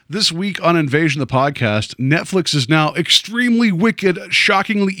This week on Invasion the Podcast, Netflix is now extremely wicked,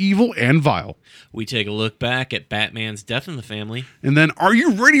 shockingly evil, and vile. We take a look back at Batman's death in the family. And then, are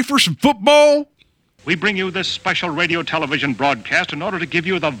you ready for some football? We bring you this special radio television broadcast in order to give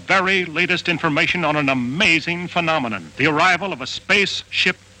you the very latest information on an amazing phenomenon. The arrival of a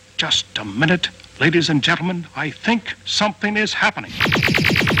spaceship. Just a minute. Ladies and gentlemen, I think something is happening.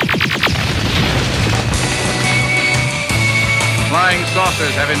 Flying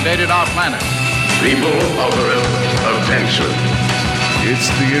saucers have invaded our planet. People of Earth, attention. It's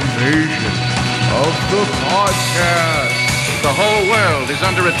the Invasion of the Podcast. The whole world is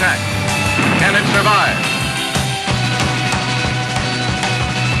under attack. Can it survive?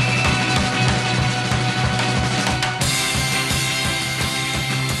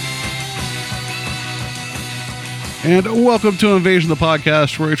 And welcome to Invasion of the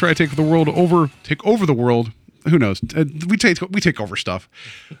Podcast, where we try to take over the world. Who knows? We take over stuff.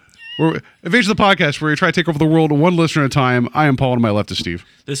 Invasion of the Podcast, where we try to take over the world one listener at a time. I am Paul, and to my left is Steve.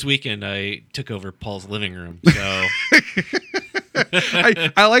 This weekend, I took over Paul's living room, so...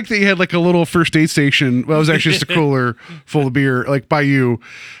 I like that you had like a little first aid station. Well, it was actually just a cooler full of beer, like by you.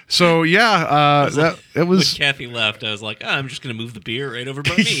 So yeah, it was. When Kathy left, I was like, I'm just gonna move the beer right over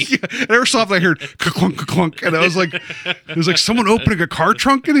by me. Yeah, and every so often I heard clunk, clunk, and I was like, it was like someone opening a car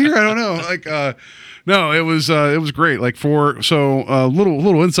trunk in here. I don't know, like. No, it was great. Like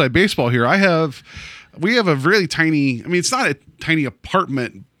little inside baseball here. We have a really tiny. I mean, it's not a tiny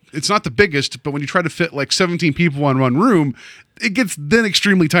apartment. It's not the biggest, but when you try to fit like 17 people in one room, it gets then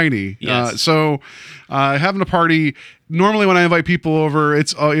extremely tiny. Yes. So having a party, normally when I invite people over,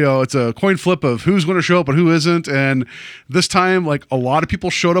 it's it's a coin flip of who's going to show up and who isn't. And this time, like a lot of people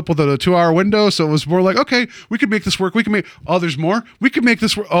showed up within a 2-hour window. So it was more like, okay, we could make this work. We can make, there's more. We can make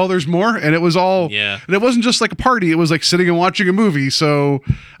this work. There's more. And it was all, yeah. And it wasn't just like a party. It was like sitting and watching a movie. So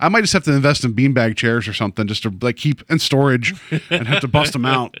I might just have to invest in beanbag chairs or something just to like keep in storage and have to bust them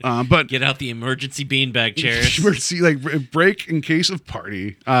out. But get out the emergency beanbag chairs. Emergency like break in case of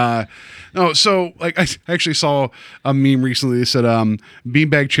party. No, so like I actually saw a meme recently that said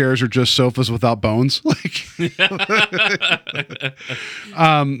beanbag chairs are just sofas without bones. Like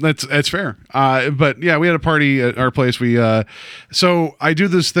that's fair. But yeah, we had a party at our place. So I do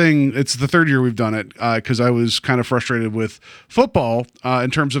this thing. It's the third year we've done it because I was kind of frustrated with football in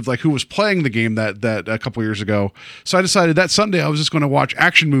terms of like who was playing the game that a couple years ago. So I decided that Sunday I was just going to watch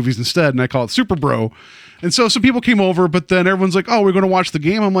action movies instead, and I call it Super Bro. And so some people came over, but then everyone's like, "Oh, we're going to watch the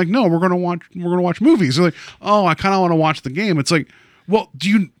game." I'm like, "No, we're going to watch movies." They're like, "Oh, I kind of want to watch the game." It's like, "Well, do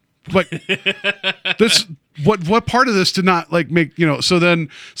you like this? What part of this did not like make So then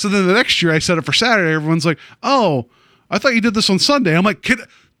the next year I set it for Saturday. Everyone's like, "Oh, I thought you did this on Sunday." I'm like,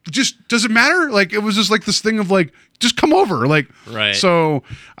 just does it matter? Like it was just like this thing of like just come over, like right. So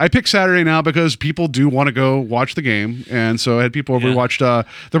I picked Saturday now because people do want to go watch the game, and so I had people over. We watched the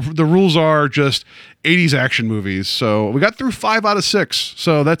rules are just 80s action movies. So we got through 5 out of 6.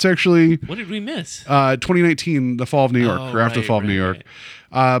 So that's actually what did we miss? 2019, the Fall of New York, after the Fall of New York.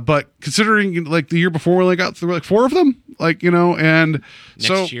 But considering like the year before we only got through like 4 of them, like and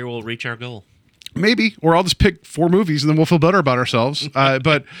next year we'll reach our goal. Maybe, or I'll just pick 4 movies and then we'll feel better about ourselves.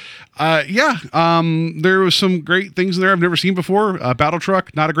 But there was some great things in there I've never seen before. Battle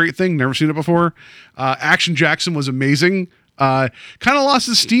Truck, not a great thing, never seen it before. Action Jackson was amazing. Kind of lost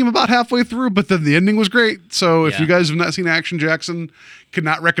its steam about halfway through, but then the ending was great. So if you guys have not seen Action Jackson, could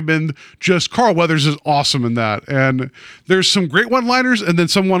not recommend. Just Carl Weathers is awesome in that, and there's some great one-liners, and then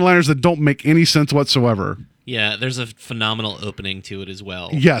some one-liners that don't make any sense whatsoever. Yeah, there's a phenomenal opening to it as well.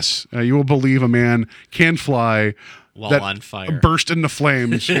 Yes, you will believe a man can fly while on fire, burst into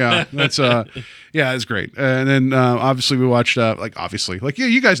flames. Yeah, that's it's great. And then obviously we watched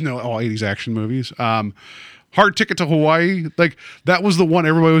you guys know all 80s action movies. Hard Ticket to Hawaii, like that was the one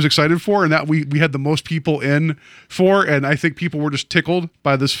everybody was excited for, and that we had the most people in for, and I think people were just tickled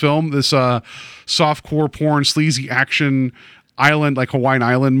by this film, this softcore porn, sleazy action island, like Hawaiian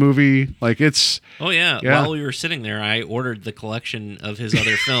Island movie. Like it's While we were sitting there, I ordered the collection of his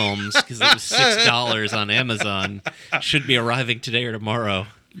other films because it was $6 on Amazon. Should be arriving today or tomorrow.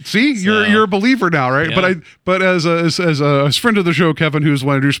 See, you're a believer now, right? Yeah. But as a friend of the show, Kevin, who's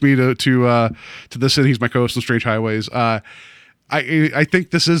one introduced me to this, and he's my co-host on Strange Highways. I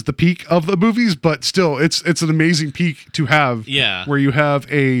think this is the peak of the movies, but still, it's an amazing peak to have. Yeah, where you have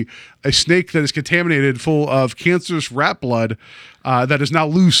a snake that is contaminated, full of cancerous rat blood, that is now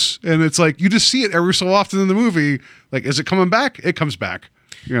loose, and it's like you just see it every so often in the movie. Like, is it coming back? It comes back.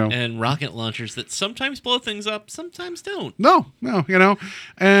 And rocket launchers that sometimes blow things up, sometimes don't. No,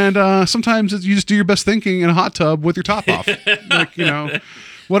 and sometimes you just do your best thinking in a hot tub with your top off,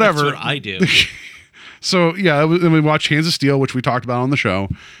 whatever. That's what I do. So yeah, and we watched Hands of Steel, which we talked about on the show,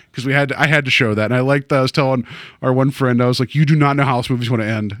 because I had to show that, and I liked that. I was telling our one friend, I was like, "You do not know how this movie's going to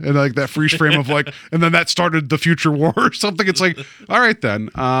end," and like that freeze frame of like, and then that started the future war or something. It's like, all right then.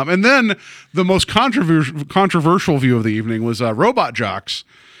 And then the most controversial view of the evening was Robot Jocks,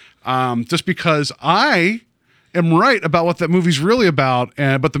 just because I am right about what that movie's really about,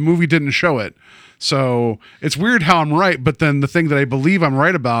 but the movie didn't show it. So it's weird how I'm right, but then the thing that I believe I'm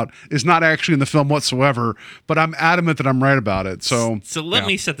right about is not actually in the film whatsoever, but I'm adamant that I'm right about it. So let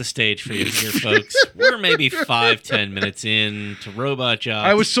me set the stage for you here, folks. We're maybe 5-10 minutes in to Robot Jocks.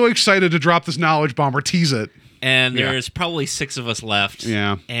 I was so excited to drop this knowledge bomb or tease it. And there's probably 6 of us left.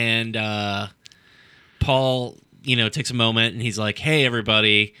 Yeah. And Paul, takes a moment and he's like, "Hey,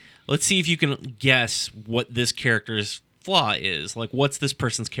 everybody, let's see if you can guess what this character's flaw is. Like, what's this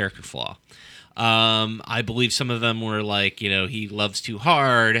person's character flaw?" I believe some of them were like, he loves too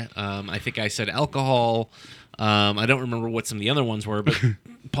hard. I think I said alcohol. I don't remember what some of the other ones were, but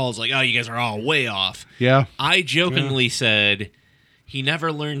Paul's like, "Oh, you guys are all way off." Yeah. I jokingly said he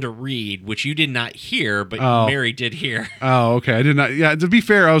never learned to read, which you did not hear, but Mary did hear. Oh, okay. I did not. Yeah. To be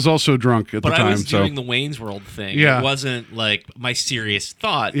fair, I was also drunk at the time. But I was doing the Wayne's World thing. Yeah. It wasn't like my serious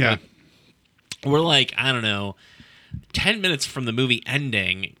thought. Yeah. We're like, I don't know, 10 minutes from the movie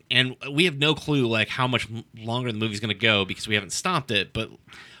ending, and we have no clue like how much longer the movie's going to go because we haven't stopped it, but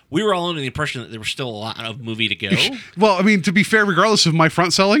we were all under the impression that there was still a lot of movie to go. Well, I mean, to be fair, regardless of my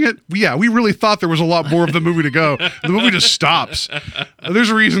front selling it, we really thought there was a lot more of the movie to go. The movie just stops.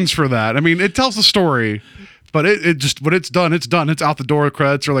 There's reasons for that. I mean, it tells the story, but it just, when it's done, it's done. It's out the door.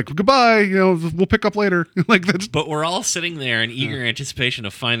 Credits are like, "Goodbye, we'll pick up later." Like that's. But we're all sitting there in eager anticipation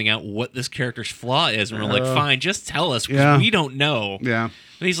of finding out what this character's flaw is, and we're like, "Fine, just tell us, because we don't know." Yeah.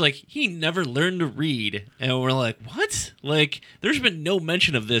 And he's like, "He never learned to read," and we're like, "What?" Like, there's been no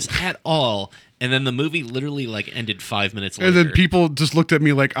mention of this at all. And then the movie literally like ended 5 minutes later. And then people just looked at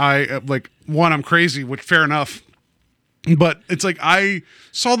me like I'm crazy, which fair enough. But it's like I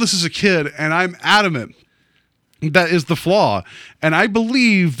saw this as a kid, and I'm adamant that is the flaw. And I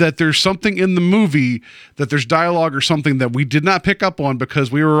believe that there's something in the movie, that there's dialogue or something that we did not pick up on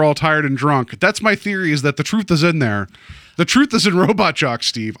because we were all tired and drunk. That's my theory, is that the truth is in there. The truth is in Robot Jocks,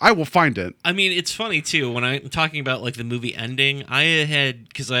 Steve. I will find it. I mean, it's funny, too. When I'm talking about, like, the movie ending, I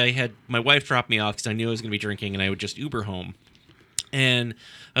had my wife drop me off because I knew I was going to be drinking, and I would just Uber home. And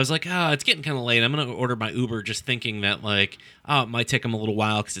I was like, it's getting kind of late. I'm going to order my Uber, just thinking that, like, it might take them a little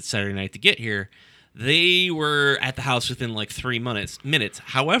while because it's Saturday night to get here. They were at the house within like 3 minutes.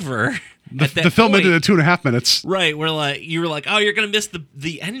 However, the film ended at 2.5 minutes. Right. You were like, "Oh, you're gonna miss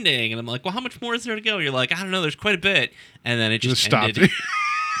the ending," and I'm like, "Well, how much more is there to go?" You're like, "I don't know. There's quite a bit," and then it just stopped. ended.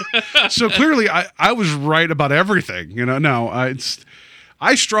 So clearly, I was right about everything. No,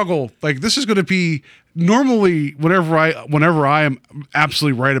 I struggle. Like, this is going to be normally whenever I am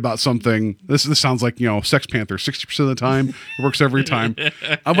absolutely right about something. This sounds like Sex Panther. 60% of the time, it works every time.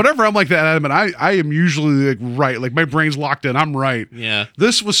 Whenever I'm like that adamant, I am usually like right. Like, my brain's locked in. I'm right. Yeah.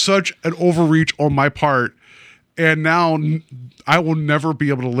 This was such an overreach on my part, and now I will never be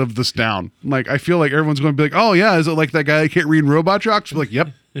able to live this down. Like, I feel like everyone's going to be like, "Oh yeah, is it like that guy that can't read in Robot Jocks?" Be like,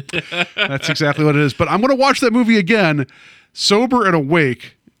 "Yep, that's exactly what it is." But I'm going to watch that movie again, sober and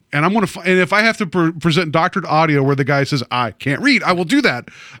awake. And I'm going to, and if I have to present doctored audio where the guy says, "I can't read," I will do that.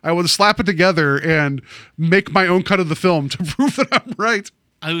 I will slap it together and make my own cut of the film to prove that I'm right.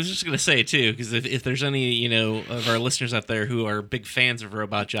 I was just going to say, too, because if there's any, of our listeners out there who are big fans of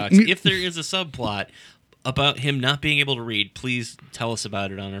Robot Jocks, if there is a subplot about him not being able to read, please tell us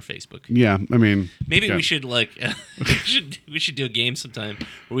about it on our Facebook. Yeah, I mean, maybe we should we should do a game sometime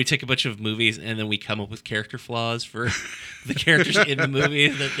where we take a bunch of movies and then we come up with character flaws for the characters in the movie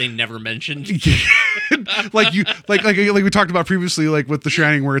that they never mentioned. like we talked about previously, like with The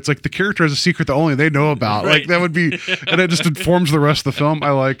Shining, where it's like the character has a secret that only they know about. Right. Like that would be, and it just informs the rest of the film.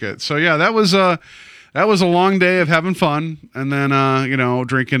 I like it. So yeah, that was a long day of having fun, and then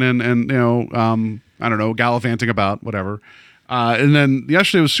drinking and I don't know, gallivanting about, whatever. And then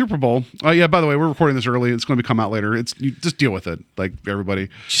yesterday was Super Bowl. Oh, yeah, by the way, we're recording this early. It's going to come out later. You just deal with it, like everybody.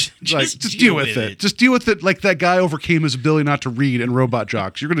 Just deal with it. Just deal with it like that guy overcame his ability not to read in Robot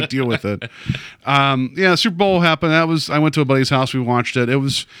Jocks. You're going to deal with it. Super Bowl happened. I went to a buddy's house. We watched it.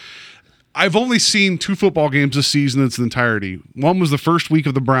 I've only seen 2 football games this season in its entirety. One was the first week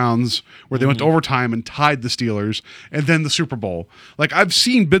of the Browns, where they went to overtime and tied the Steelers, and then the Super Bowl. Like, I've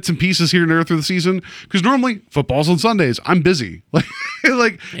seen bits and pieces here and there through the season, because normally football's on Sundays. I'm busy.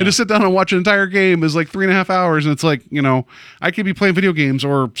 And to sit down and watch an entire game is like 3.5 hours, and it's like, I could be playing video games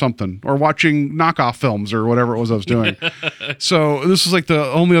or something, or watching knockoff films or whatever it was I was doing. So this is like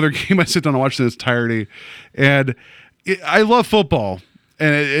the only other game I sit down and watch in its entirety. And I love football.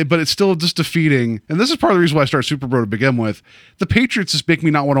 But it's still just defeating. And this is part of the reason why I started Super Bowl to begin with. The Patriots just make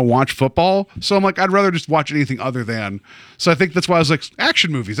me not want to watch football. So I'm like, I'd rather just watch anything other than. So I think that's why I was like,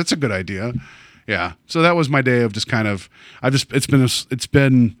 action movies. That's a good idea. Yeah. So that was my day of just kind of, it's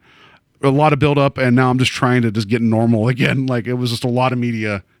been a lot of build up, and now I'm just trying to just get normal again. Like, it was just a lot of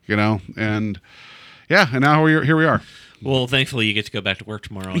media, and yeah. And now here we are. Well, thankfully you get to go back to work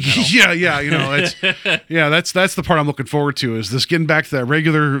tomorrow. Yeah, it's that's the part I'm looking forward to, is this getting back to that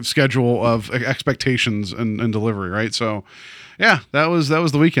regular schedule of expectations and delivery, right? So, yeah, that was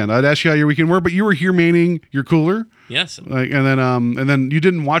the weekend. I'd ask you how your weekend were, but you were here manning your cooler. Yes. And then you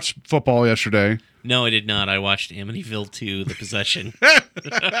didn't watch football yesterday. No, I did not. I watched Amityville 2: The Possession.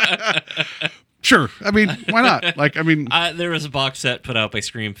 Sure. I mean, why not? There was a box set put out by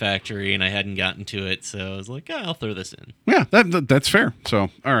Scream Factory, and I hadn't gotten to it, so I was like, I'll throw this in. Yeah, that's fair. So,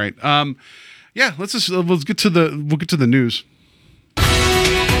 all right. Yeah, let's get to the news.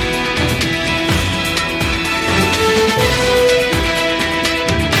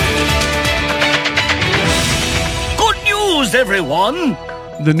 Good news, everyone!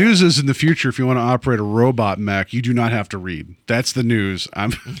 The news is, in the future, if you want to operate a robot mech, you do not have to read. That's the news.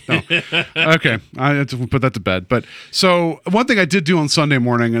 Okay, I have to put that to bed. But so one thing I did do on Sunday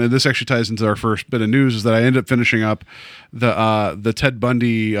morning, and this actually ties into our first bit of news, is that I ended up finishing up the Ted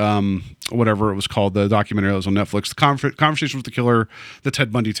Bundy, whatever it was called, the documentary that was on Netflix, the Conversation with the Killer, the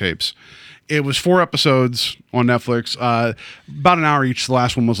Ted Bundy tapes. It was 4 episodes on Netflix, about an hour each. The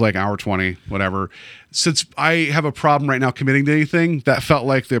last one was like hour 20, whatever. Since I have a problem right now committing to anything, that felt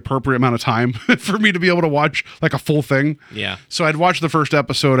like the appropriate amount of time for me to be able to watch like a full thing. Yeah. So I'd watched the first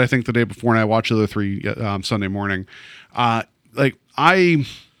episode, I think, the day before, and I watched the other 3 Sunday morning. I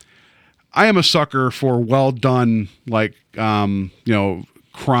am a sucker for well done, crime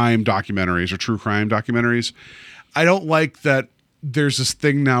documentaries or true crime documentaries. I don't like that there's this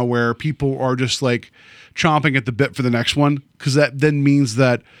thing now where people are just like chomping at the bit for the next one, because that then means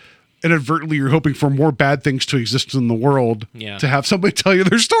that inadvertently you're hoping for more bad things to exist in the world to have somebody tell you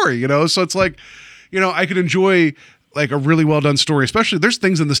their story, So it's like, I could enjoy like a really well done story, especially there's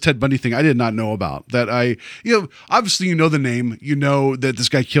things in this Ted Bundy thing I did not know about that obviously the name, that this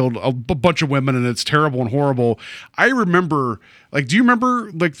guy killed a bunch of women and it's terrible and horrible. I remember, do you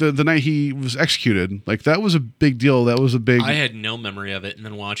remember the night he was executed? Like, that was a big deal. That was a big, I had no memory of it. And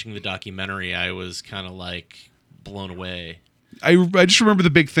then watching the documentary, I was kind of like blown away. I just remember the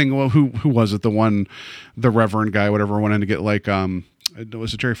big thing. Well, who was it? The Reverend guy, whatever, went in to get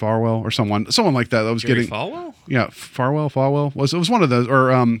was it Jerry Falwell or someone like that? That was Jerry getting Falwell? Yeah, Falwell it was one of those,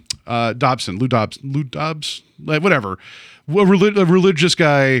 or Dobson, Lou Dobbs, whatever. A religious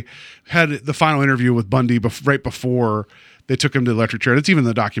guy had the final interview with Bundy right before they took him to the electric chair. It's even in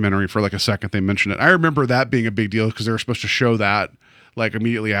the documentary for like a second they mentioned it. I remember that being a big deal because they were supposed to show that like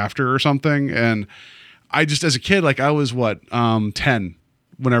immediately after or something, and I just, as a kid, I was 10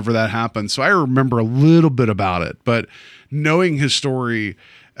 whenever that happened. So I remember a little bit about it, but knowing his story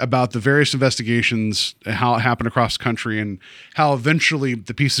about the various investigations, how it happened across the country and how eventually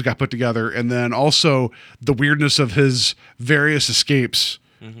the pieces got put together. And then also the weirdness of his various escapes.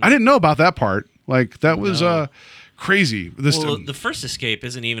 Mm-hmm. I didn't know about that part. That was crazy. The first escape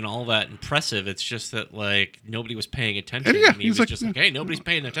isn't even all that impressive. It's just that nobody was paying attention. And he was just hey, nobody's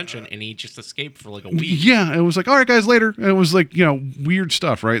paying attention, and he just escaped for a week. Yeah, it was all right, guys, later. And it was weird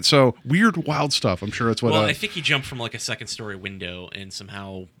stuff, right? So weird, wild stuff. I'm sure that's what. Well, I think he jumped from a 2nd-story window and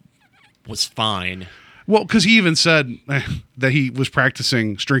somehow was fine. Well, because he even said that he was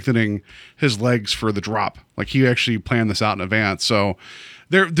practicing strengthening his legs for the drop. He actually planned this out in advance. So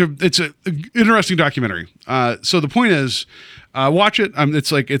it's an interesting documentary. So the point is, watch it.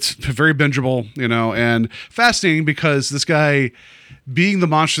 It's very bingeable, and fascinating because this guy, being the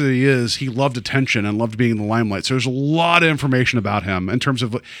monster that he is, he loved attention and loved being in the limelight. So there's a lot of information about him in terms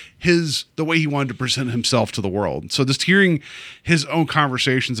of the way he wanted to present himself to the world. So just hearing his own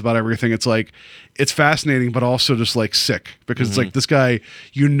conversations about everything, it's fascinating, but also just sick, because it's this guy,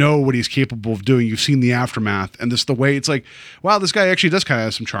 what he's capable of doing. You've seen the aftermath, and the way it's wow, this guy actually does kind of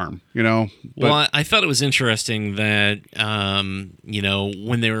have some charm, Well, I thought it was interesting that,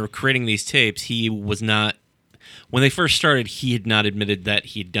 when they were creating these tapes, he was not. when they first started, he had not admitted that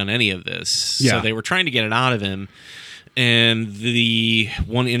he'd done any of this. Yeah. So they were trying to get it out of him. And the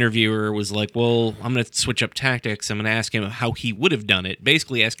one interviewer was like, well, I'm going to switch up tactics. I'm going to ask him how he would have done it,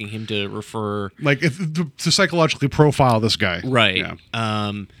 basically asking him to refer. Like to psychologically profile this guy. Right.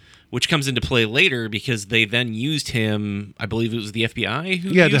 Yeah. Which comes into play later because they then used him, I believe it was the FBI who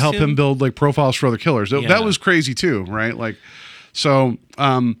Yeah, to used help him build like profiles for other killers. Yeah. That was crazy too, right? Like, so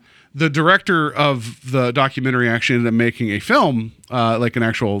the director of the documentary actually ended up making a film, like an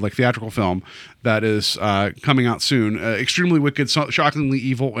actual like theatrical film that is coming out soon. Extremely Wicked, Shockingly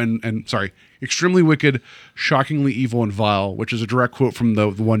Evil, and sorry, Extremely Wicked, Shockingly Evil and Vile, which is a direct quote from the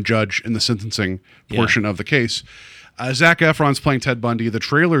one judge in the sentencing portion of the case. Zac Efron's playing Ted Bundy. The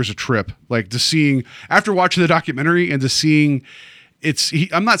trailer's a trip. Like to seeing after watching the documentary and to seeing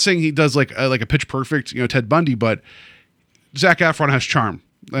I'm not saying he does like a Pitch Perfect, Ted Bundy, but Zac Efron has charm.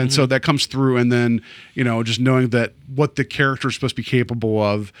 And so that comes through, and then just knowing that what the character is supposed to be capable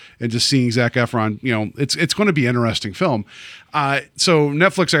of, and just seeing Zac Efron, it's going to be an interesting film. So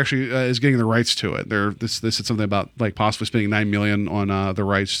Netflix actually is getting the rights to it. This said something about like possibly spending $9 million on the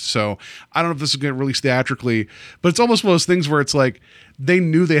rights. So I don't know if this is going to release theatrically, but it's almost one of those things where it's like they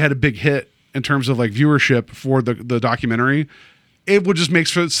knew they had a big hit in terms of like viewership for the documentary. It would just make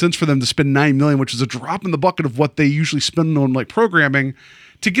sense for them to spend $9 million, which is a drop in the bucket of what they usually spend on like programming,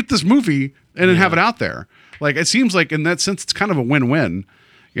 to get this movie and then have it out there. Like, it seems like in that sense, it's kind of a win-win,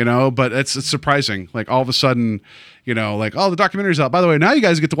 but it's surprising. Like all of a sudden, like, oh, the documentary's out. By the way, now you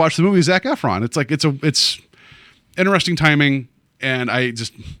guys get to watch the movie with Zac Efron. It's like, it's interesting timing, and I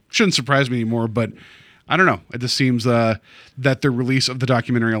just shouldn't surprise me anymore, but I don't know. It just seems that the release of the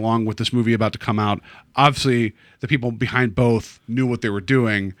documentary along with this movie about to come out, obviously the people behind both knew what they were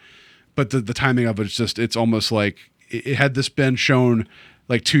doing, but the timing of it is it's almost like it had this been shown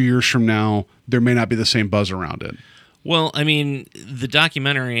like 2 years from now, there may not be the same buzz around it. Well, I mean, the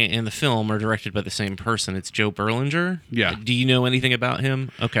documentary and the film are directed by the same person. It's Joe Berlinger. Yeah. Do you know anything about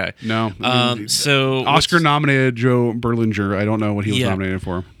him? Okay. No. So Oscar-nominated Joe Berlinger. I don't know what he was nominated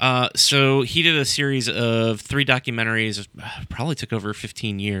for. So he did a series of 3 documentaries. Probably took over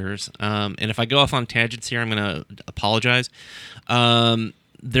 15 years. And if I go off on tangents here, I'm going to apologize.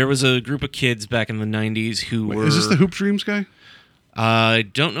 There was a group of kids back in the 90s who were... Is this the Hoop Dreams guy? I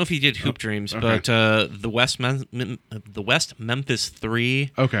don't know if he did Hoop Dreams, okay. but the West Memphis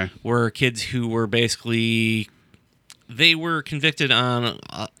 3 were kids who were basically, they were convicted on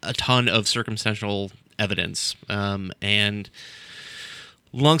a ton of circumstantial evidence. And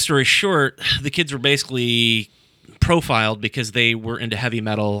long story short, the kids were basically profiled because they were into heavy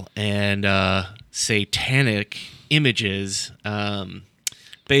metal and satanic images,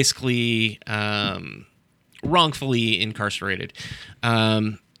 wrongfully incarcerated.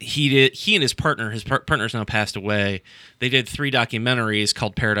 He and his partner's now passed away. They did 3 documentaries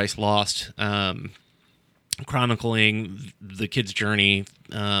called Paradise Lost, chronicling the kids' journey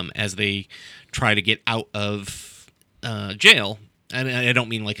as they try to get out of jail. And I don't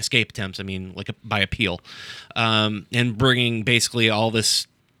mean like escape attempts. I mean like by appeal, and bringing basically all this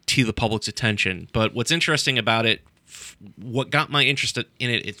to the public's attention. But what's interesting about it, what got my interest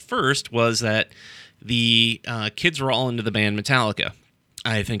in it at first, was that the kids were all into the band Metallica.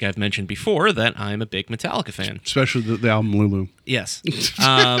 I think I've mentioned before that I'm a big Metallica fan. Especially the album Lulu. Yes.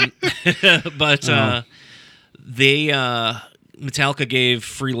 But Metallica gave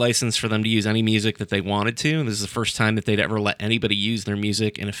free license for them to use any music that they wanted to. This is the first time that they'd ever let anybody use their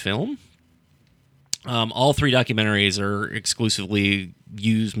music in a film. All 3 documentaries are exclusively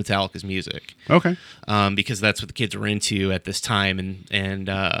use Metallica's music. Okay. Because that's what the kids were into at this time. And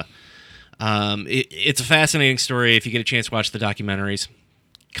it's a fascinating story if you get a chance to watch the documentaries.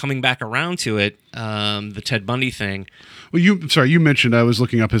 Coming back around to it, the Ted Bundy thing. Well, you mentioned, I was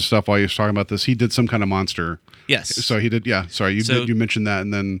looking up his stuff while you were talking about this. He did some kind of monster. Yes. So he did, yeah. Sorry, you mentioned that,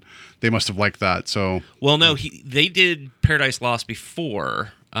 and then they must have liked that. So. Well, no, they did Paradise Lost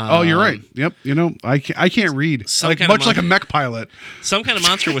before. Oh, you're right. Yep. I can't read. Like a mech pilot. Some Kind of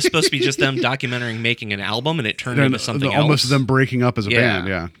Monster was supposed to be just them documenting making an album, and it turned into something else. Almost them breaking up as a band.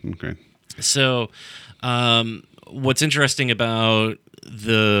 Yeah. Okay. So, what's interesting about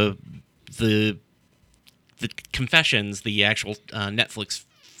the Confessions, the actual Netflix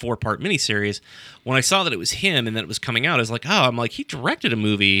 4-part miniseries, when I saw that it was him and that it was coming out, I was like, he directed a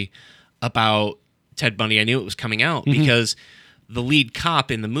movie about Ted Bundy. I knew it was coming out because the lead cop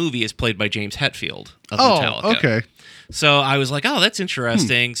in the movie is played by James Hetfield of Metallica. Okay. So I was like, that's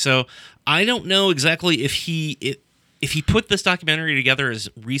interesting. So I don't know exactly if he put this documentary together as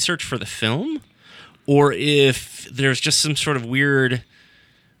research for the film, or if there's just some sort of weird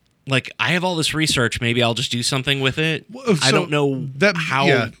like, I have all this research. Maybe I'll just do something with it. I so don't know how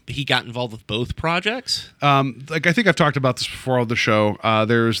yeah. he got involved with both projects. Like I think I've talked about this before on the show.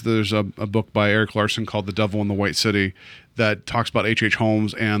 There's a book by Eric Larson called The Devil in the White City that talks about H.H.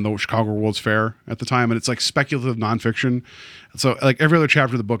 Holmes and the Chicago World's Fair at the time, and it's like speculative nonfiction. So like every other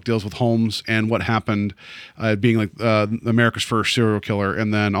chapter of the book deals with Holmes and what happened, being like America's first serial killer,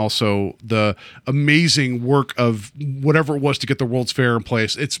 and then also the amazing work of whatever it was to get the World's Fair in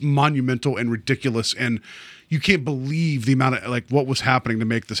place. It's monumental and ridiculous, and you can't believe the amount of like what was happening to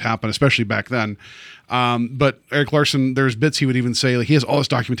make this happen, especially back then. But Eric Larson, there's bits he would even say, like he has all this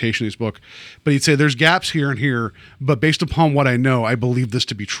documentation in his book, but he'd say there's gaps here and here, but based upon what I know, I believe this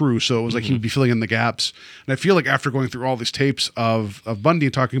to be true. So it was like he would be filling in the gaps. And I feel like after going through all these tapes of Bundy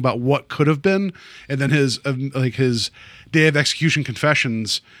and talking about what could have been, and then his day of execution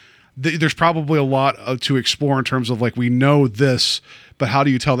confessions, there's probably a lot to explore in terms of like, we know this, but how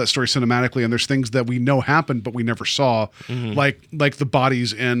do you tell that story cinematically? And there's things that we know happened, but we never saw, like the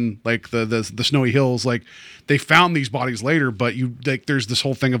bodies in like the snowy hills. Like they found these bodies later, but you like there's this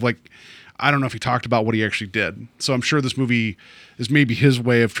whole thing of like, I don't know if he talked about what he actually did. So I'm sure this movie is maybe his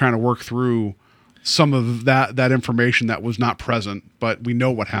way of trying to work through some of that information that was not present, but we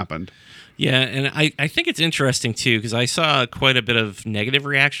know what happened. Yeah, and I think it's interesting, too, because I saw quite a bit of negative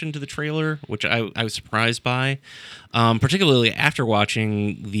reaction to the trailer, which I was surprised by, particularly after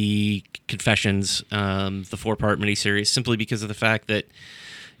watching the Confessions, the 4-part miniseries, simply because of the fact that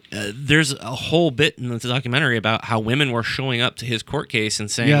there's a whole bit in the documentary about how women were showing up to his court case and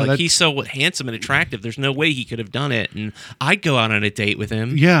saying, he's so handsome and attractive, there's no way he could have done it, and I'd go out on a date with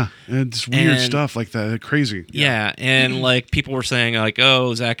him. Yeah, and it's weird stuff like that, crazy. Yeah, and like people were saying like,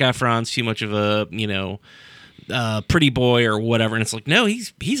 oh, Zac Efron's too much of a, pretty boy or whatever, and it's like, no,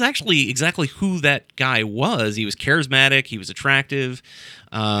 he's actually exactly who that guy was. He was charismatic, he was attractive.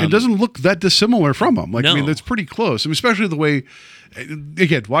 It doesn't look that dissimilar from him. Like, no. I mean, that's pretty close. I mean, especially the way,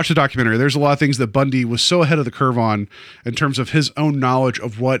 again, watch the documentary. There's a lot of things that Bundy was so ahead of the curve on in terms of his own knowledge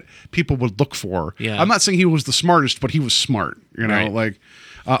of what people would look for. Yeah. I'm not saying he was the smartest, but he was smart. Right. Like.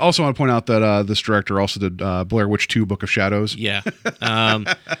 Also, I want to point out that this director also did Blair Witch 2: Book of Shadows. Yeah.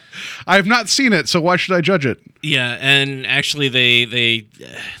 I have not seen it, so why should I judge it? Yeah, and actually they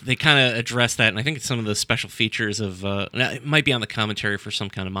kind of address that, and I think it's some of the special features of it might be on the commentary for Some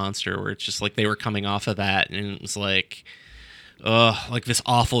Kind of Monster, where it's just like they were coming off of that, and it was like this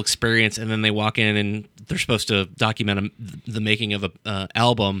awful experience, and then they walk in and they're supposed to document the making of a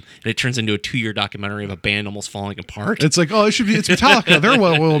album, and it turns into a 2-year documentary of a band almost falling apart. It's like, it's Metallica. They're a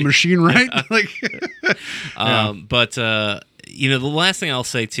well-oiled machine, right? Like, But the last thing I'll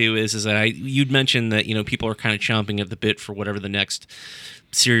say too is that you'd mentioned that people are kind of chomping at the bit for whatever the next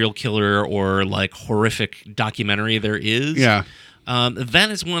serial killer or like horrific documentary there is. Yeah, that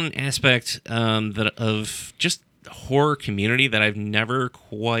is one aspect that of just horror community that I've never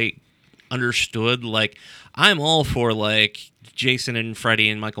quite understood. Like, I'm all for like Jason and Freddy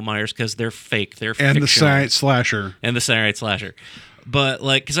and Michael Myers because they're fake, they're fictional. And the Saturday slasher. But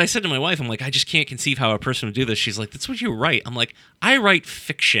like, because I said to my wife, I'm like, I just can't conceive how a person would do this. She's like, that's what you write. I'm like, I write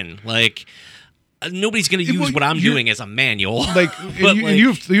fiction. Like, nobody's going to use what I'm doing as a manual. Like,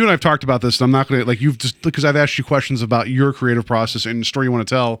 you and I've talked about this, and I'm not going to, like, you've just, because I've asked you questions about your creative process and the story you want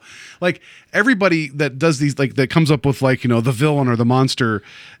to tell. Like, everybody that does these, like, that comes up with, like, the villain or the monster,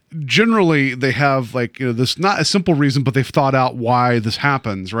 generally they have, like, this, not a simple reason, but they've thought out why this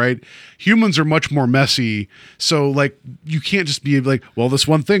happens, right? Humans are much more messy. So, like, you can't just be like, well, this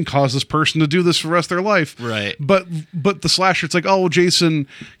one thing caused this person to do this for the rest of their life. Right. But the slasher, it's like, oh, well, Jason,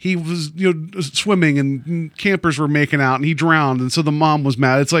 he was, swimming and campers were making out and he drowned. And so the mom was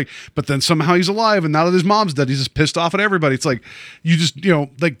mad. It's like, but then somehow he's alive. And now that his mom's dead, he's just pissed off at everybody. It's like, you just,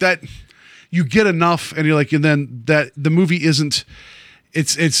 like that, you get enough and you're like, and then that the movie isn't,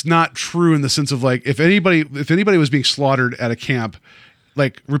 it's not true in the sense of like, if anybody was being slaughtered at a camp,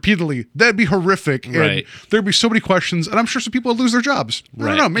 like repeatedly, that'd be horrific. Right. And there'd be so many questions, and I'm sure some people would lose their jobs.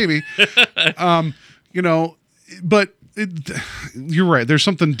 Right. I don't know, maybe. But you're right. There's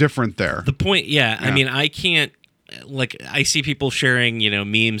something different there. The point, yeah. I mean, I can't, like, I see people sharing,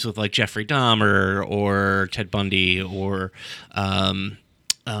 memes with like Jeffrey Dahmer or Ted Bundy or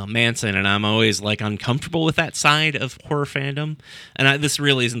Manson, and I'm always like uncomfortable with that side of horror fandom, and this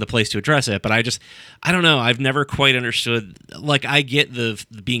really isn't the place to address it, but I don't know, I've never quite understood. Like, I get the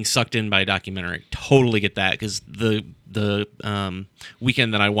being sucked in by a documentary, totally get that, because the the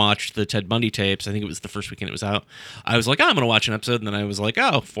weekend that I watched the Ted Bundy tapes, I think it was the first weekend it was out, I was like, oh, I'm going to watch an episode, and then I was like,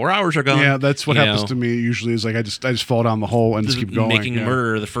 oh, 4 hours are gone. Yeah, that's what happens to me usually is like I just fall down the hole and just keep going. Making a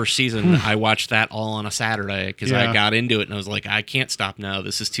Murderer, the first season, I watched that all on a Saturday because I got into it, and I was like, I can't stop now.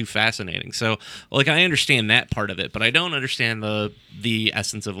 This is too fascinating. So, like, I understand that part of it, but I don't understand the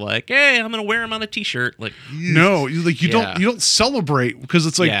essence of like, hey, I'm going to wear him on a T-shirt. Like, no, like you don't celebrate because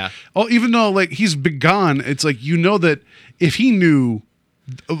it's like, oh, even though like he's been gone, it's like you know that if he knew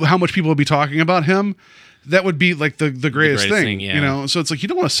how much people would be talking about him, that would be like the greatest thing, you know. So it's like you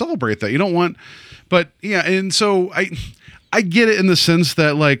don't want to celebrate that. You don't want, but yeah, and so I get it in the sense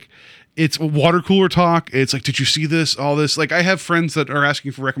that like it's water cooler talk. It's like, did you see this? All this. Like I have friends that are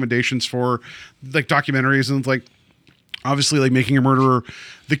asking for recommendations for like documentaries and like. Obviously, like Making a Murderer,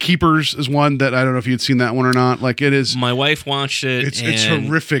 The Keepers is one that I don't know if you'd seen that one or not. Like it is, my wife watched it. It's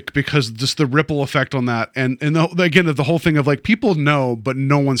horrific because just the ripple effect on that, and again the whole thing of like people know but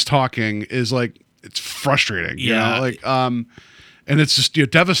no one's talking is like it's frustrating. You know? Like and it's just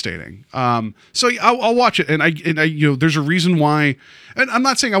devastating. So I'll watch it, and I there's a reason why. And I'm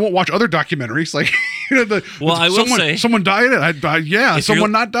not saying I won't watch other documentaries, like I will say someone die in it.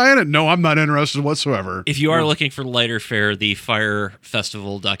 Someone not die in it. No, I'm not interested whatsoever. If you are looking for lighter fare, the Fire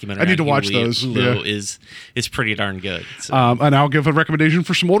Festival documentary I need to watch those. Hulu is pretty darn good. So. And I'll give a recommendation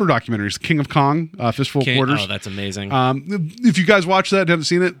for some older documentaries. King of Kong, Fistful of Quarters. Oh, that's amazing. If you guys watch that and haven't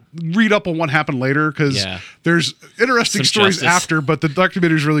seen it, read up on what happened later because there's interesting stories after, but the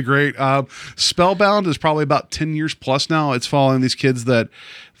documentary is really great. Spellbound is probably about 10 years plus now. It's following these kids that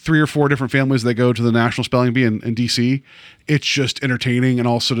 3 or 4 different families that go to the National Spelling Bee in DC. It's just entertaining and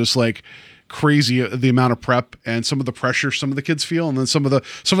also just like crazy the amount of prep and some of the pressure some of the kids feel, and then some of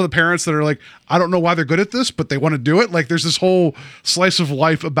the parents that are like, I don't know why they're good at this, but they want to do it. Like there's this whole slice of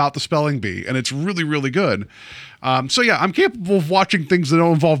life about the spelling bee, and it's really, really good. So yeah, I'm capable of watching things that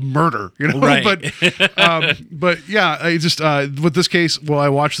don't involve murder, right. but yeah, I just with this case, will I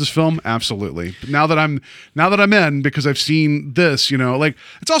watch this film? Absolutely. But now that I'm in, because I've seen this, like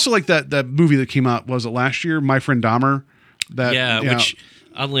it's also like that movie that came out, was it last year, My Friend Dahmer? Which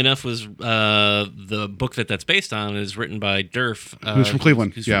oddly enough was the book that's based on is written by Durf, who's from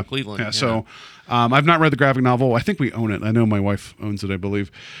Cleveland. Who's from Cleveland. Yeah. So I've not read the graphic novel. I think we own it. I know my wife owns it, I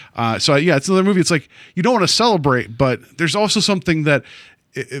believe. So yeah, it's another movie. It's like you don't want to celebrate, but there's also something that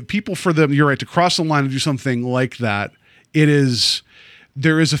people, for them, you're right, to cross the line and do something like that.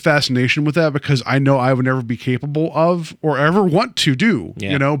 There is a fascination with that because I know I would never be capable of or ever want to do,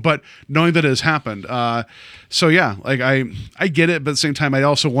 but knowing that it has happened. So yeah, like I get it, but at the same time, I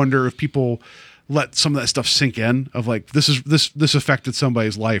also wonder if people let some of that stuff sink in of like, this affected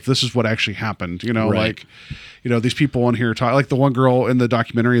somebody's life. This is what actually happened, right. Like, these people on here talk, like the one girl in the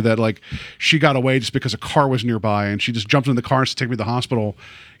documentary that like, she got away just because a car was nearby and she just jumped in the car and said, take me to the hospital.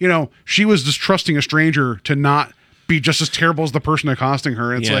 She was just trusting a stranger to not be just as terrible as the person accosting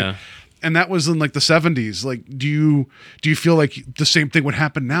her. And it's like, and that was in like the 70s. Like, do you feel like the same thing would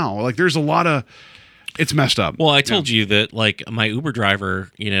happen now? Like there's a lot of, it's messed up. Well, I told you that like my Uber driver,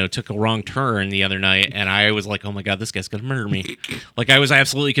 took a wrong turn the other night, and I was like, "Oh my god, this guy's gonna murder me!" Like I was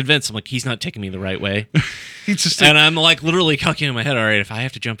absolutely convinced. I'm like, he's not taking me the right way. And I'm like literally calculating in my head. All right, if I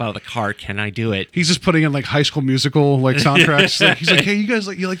have to jump out of the car, can I do it? He's just putting in like High School Musical like soundtracks. Like, he's like, "Hey,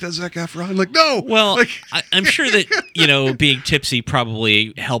 you like that Zac Efron?" I'm like, no. Well, like, I'm sure that being tipsy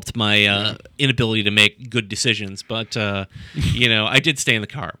probably helped my inability to make good decisions. But I did stay in the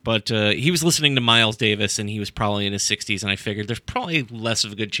car. But he was listening to Miles Davis, and he was probably in his 60s, and I figured there's probably less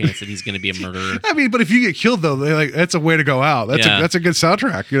of a good chance that he's going to be a murderer. I mean, but if you get killed, though, that's a way to go out. That's a good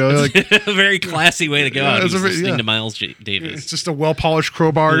soundtrack. Like a very classy way to go out. He's listening to Miles Davis. It's just a well-polished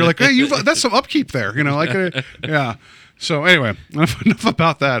crowbar. You're like, hey, that's some upkeep there. Yeah. So anyway, enough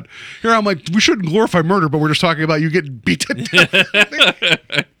about that. Here I'm like, we shouldn't glorify murder, but we're just talking about you getting beat to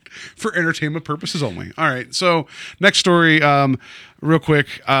death. For entertainment purposes only. All right. So next story, real quick.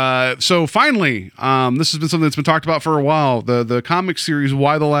 So finally, this has been something that's been talked about for a while. The comic series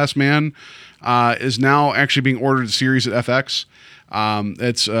Y: The Last Man is now actually being ordered as a series at FX.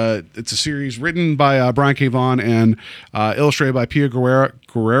 It's a series written by Brian K. Vaughan and illustrated by Pia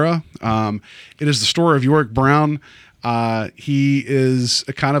Guerrera. It is the story of Yorick Brown. He is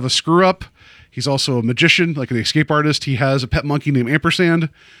a kind of a screw up. He's also a magician, like an escape artist. He has a pet monkey named Ampersand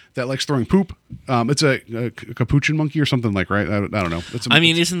that likes throwing poop. It's a capuchin monkey or something like, right? I don't know.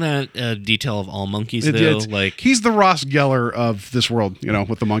 Isn't that a detail of all monkeys, though? Like he's the Ross Geller of this world,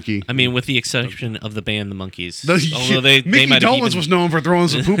 with the monkey. I mean, with the exception of the band The Monkees. Although Mickey Dolenz was known for throwing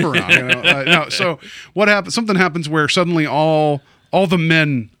some poop around. So what happens? Something happens where suddenly all all the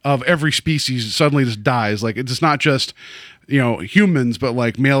men of every species suddenly just dies. Like it's not just humans, but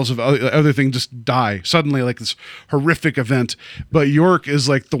like males of other things just die suddenly, like this horrific event. But York is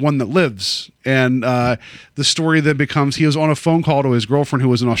like the one that lives, and the story then becomes he was on a phone call to his girlfriend who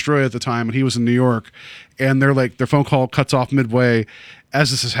was in Australia at the time, and he was in New York, and their phone call cuts off midway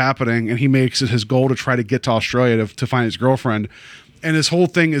as this is happening, and he makes it his goal to try to get to Australia to find his girlfriend, and his whole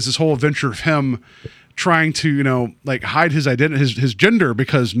thing is this whole adventure of him trying to hide his identity, his gender,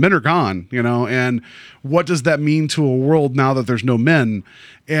 because men are gone, and what does that mean to a world now that there's no men?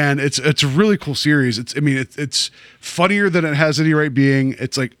 And it's a really cool series. It's funnier than it has any right being.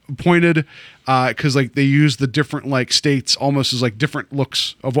 It's like pointed because like they use the different like states almost as like different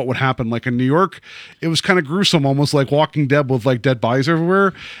looks of what would happen. Like in New York, it was kind of gruesome, almost like Walking Dead with like dead bodies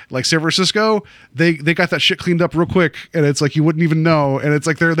everywhere. Like San Francisco, they got that shit cleaned up real quick, and it's like you wouldn't even know. And it's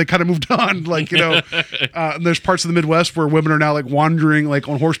like they kind of moved on, like and there's parts of the Midwest where women are now like wandering like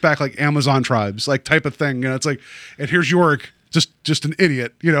on horseback, like Amazon tribes, like type of thing. It's like, and here's York. Just an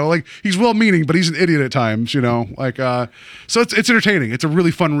idiot, like he's well-meaning, but he's an idiot at times, so it's entertaining. It's a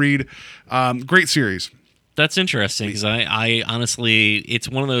really fun read. Great series. That's interesting because I honestly, it's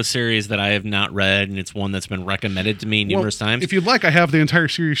one of those series that I have not read, and it's one that's been recommended to me numerous times. If you'd like, I have the entire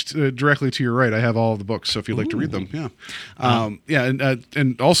series directly to your right. I have all of the books, so if you'd like to read them,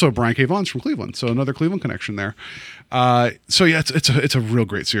 and also Brian K. Vaughan's from Cleveland, so another Cleveland connection there. It's a real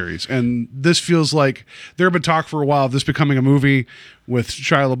great series, and this feels like there had been talk for a while of this becoming a movie with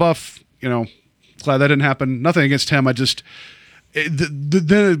Shia LaBeouf. Glad that didn't happen. Nothing against him.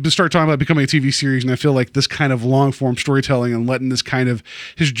 Then it started talking about becoming a TV series, and I feel like this kind of long form storytelling and letting this kind of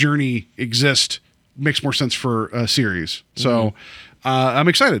his journey exist makes more sense for a series. So I'm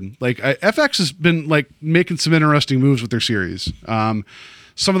excited. Like FX has been like making some interesting moves with their series. Some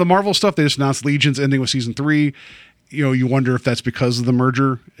of the Marvel stuff, they just announced Legion's ending with season 3. You wonder if that's because of the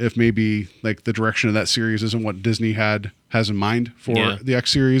merger, if maybe like the direction of that series isn't what Disney has in mind for the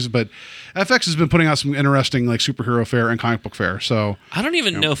X series. But FX has been putting out some interesting like superhero fare and comic book fare. So I don't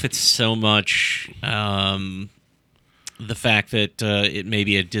even know if it's so much the fact that it may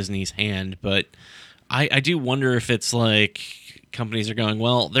be at Disney's hand, but I do wonder if it's like companies are going,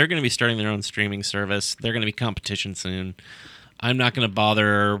 well, they're going to be starting their own streaming service. They're going to be competition soon. I'm not going to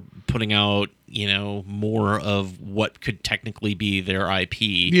bother putting out, more of what could technically be their IP.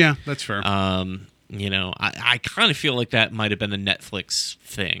 Yeah, that's fair. I kind of feel like that might have been the Netflix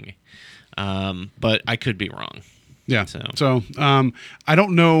thing, but I could be wrong. Yeah. So I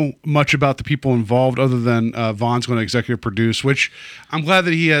don't know much about the people involved other than Vaughn's going to executive produce, which I'm glad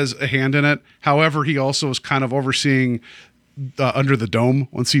that he has a hand in it. However, he also is kind of overseeing Under the Dome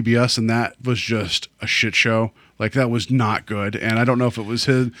on CBS, and that was just a shit show. Like that was not good, and I don't know if it was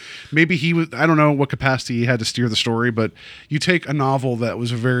his. Maybe he was. I don't know what capacity he had to steer the story, but you take a novel that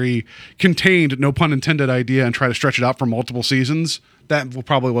was a very contained, no pun intended, idea and try to stretch it out for multiple seasons. That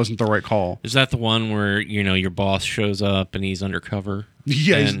probably wasn't the right call. Is that the one where your boss shows up and he's undercover?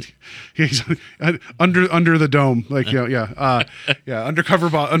 Yeah, he's under the dome, like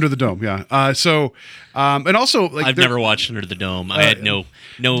undercover under the dome, and also like I've never watched Under the Dome. I had no.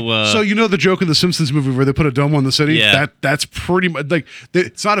 So the joke in the Simpsons movie where they put a dome on the city. Yeah. That's pretty much like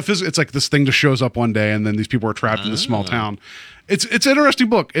it's not a physical. It's like this thing just shows up one day, and then these people are trapped in this small town. It's an interesting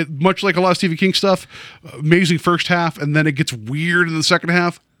book. Much like a lot of Stephen King stuff, amazing first half, and then it gets weird in the second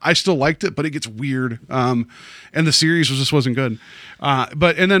half. I still liked it, but it gets weird. And the series just wasn't good.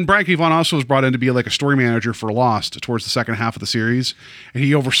 And then Brian K. Vaughan also was brought in to be like a story manager for Lost towards the second half of the series, and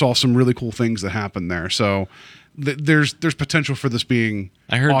he oversaw some really cool things that happened there. So there's potential for this being.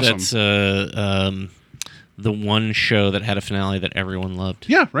 I heard awesome. That's the one show that had a finale that everyone loved.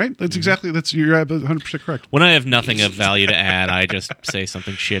 Yeah, right. That's exactly. You're 100% correct. When I have nothing of value to add, I just say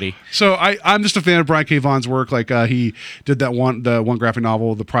something shitty. So I'm just a fan of Brian K. Vaughan's work. Like he did the one graphic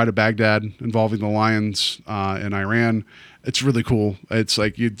novel, The Pride of Baghdad, involving the lions in Iran. It's really cool. It's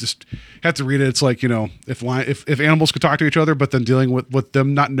like you just have to read it. It's like if animals could talk to each other, but then dealing with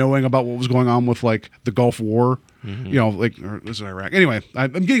them not knowing about what was going on with like the Gulf War. Mm-hmm. Or was it Iraq? Anyway,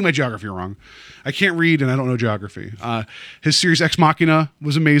 I'm getting my geography wrong. I can't read and I don't know geography. His series Ex Machina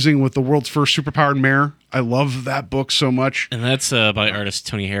was amazing with the world's first superpowered mayor. I love that book so much. And that's by artist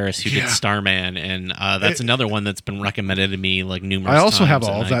Tony Harris, who did Starman, and that's another one that's been recommended to me like numerous times. I also have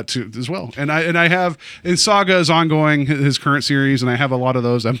all of that too as well. And I have, and Saga is ongoing, his current series, and I have a lot of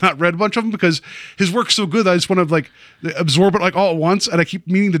those. I've not read a bunch of them because his work's so good that I just want to like absorb it like all at once, and I keep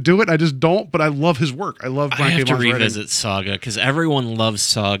meaning to do it. I just don't, but I love his work. I love Brian K. Vaughan's to revisit Saga because everyone loves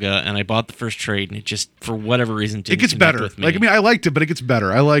Saga, and I bought the first trade, and it just for whatever reason didn't gets better. With me. Like I liked it, but it gets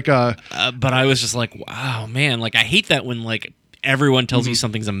better. I like. But I was just like, wow, man! Like I hate that when like everyone tells you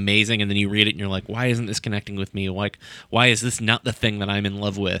something's amazing, and then you read it and you're like, why isn't this connecting with me? Like, why is this not the thing that I'm in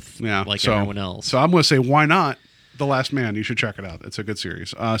love with? Yeah, like so, everyone else. So I'm going to say, why not The Last Man? You should check it out. It's a good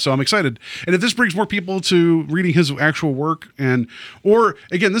series. So I'm excited. And if this brings more people to reading his actual work, or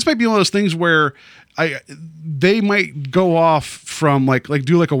again, this might be one of those things where they might go off from like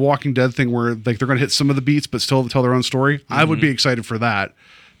do like a Walking Dead thing where like they're going to hit some of the beats but still tell their own story. I would be excited for that,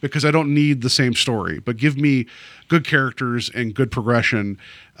 because I don't need the same story, but give me good characters and good progression.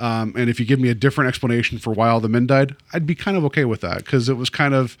 And if you give me a different explanation for why all the men died, I'd be kind of okay with that, because it was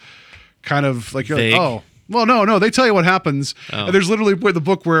kind of like, you're like, Vague. oh, well, no, they tell you what happens. Oh. And there's literally a point in the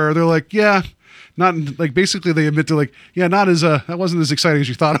book where they're like, yeah, not like, basically they admit to like, yeah, not as that wasn't as exciting as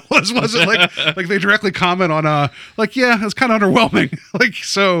you thought it was it? Like they directly comment on like, yeah, it's kind of underwhelming. Like,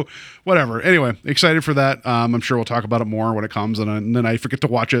 so whatever. Anyway, excited for that. I'm sure we'll talk about it more when it comes, and then I forget to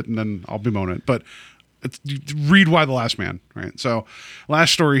watch it, and then I'll bemoan it. But read Why the Last Man, right? So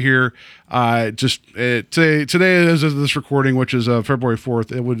last story here, today as of this recording, which is February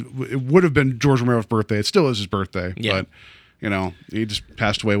 4th, it would have been George Romero's birthday. It still is his birthday, Yeah. but he just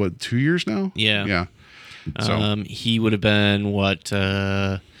passed away 2 years now. Yeah. So He would have been what?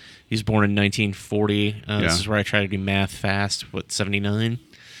 He was born in 1940. This is where I try to do math fast. 79?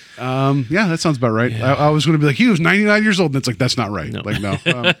 yeah, that sounds about right. I was going to be like, he was 99 years old, and it's like, that's not right. No. Like, no.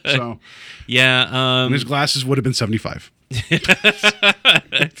 So Yeah. and his glasses would have been 75.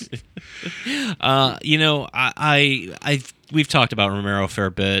 We've talked about Romero a fair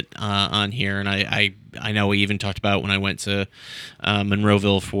bit on here, and I know we even talked about when I went to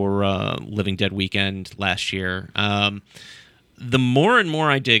Monroeville for Living Dead weekend last year. The more and more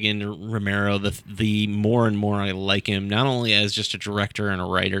I dig into Romero, the more and more I like him, not only as just a director and a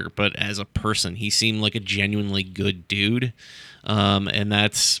writer, but as a person. He seemed like a genuinely good dude, and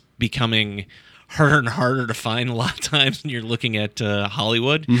that's becoming harder and harder to find a lot of times when you're looking at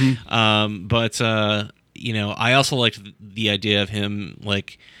Hollywood. But I also liked the idea of him,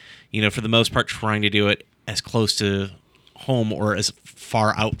 like, for the most part, trying to do it as close to home or as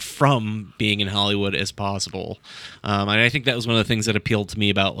far out from being in Hollywood as possible. And I think that was one of the things that appealed to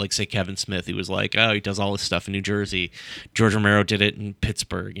me about, like, say, Kevin Smith, who was like, oh, he does all this stuff in New Jersey. George Romero did it in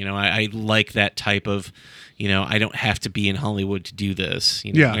Pittsburgh. I like that type of, I don't have to be in Hollywood to do this.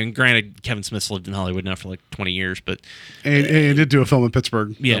 Yeah. And granted, Kevin Smith's lived in Hollywood now for like 20 years, but And he did do a film in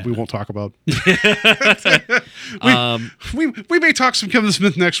Pittsburgh Yeah. that we won't talk about. we may talk some Kevin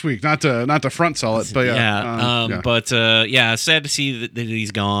Smith next week, not to front sell it, but yeah. Sad to see that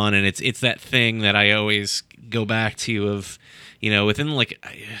he's gone, and it's that thing that I always go back to of, within like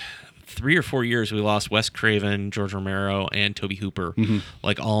 3 or 4 years, we lost Wes Craven, George Romero, and Tobe Hooper,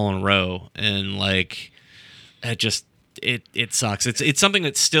 like all in a row, and like it sucks. It's something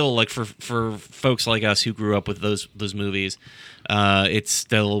that's still like for folks like us who grew up with those movies. It's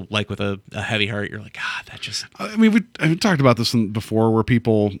still like with a heavy heart. You're like, God, that just. I mean, I've talked about this before, where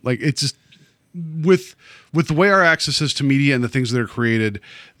people like, it's just with the way our access is to media and the things that are created,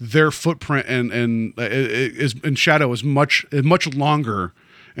 their footprint and shadow is much longer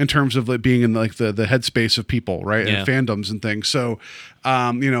in terms of like being in like the headspace of people, right? Yeah. And fandoms and things. So,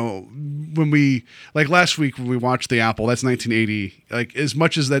 when we like last week when we watched The Apple, that's 1980. Like, as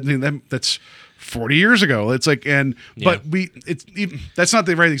much as that's 40 years ago. It's like, but that's not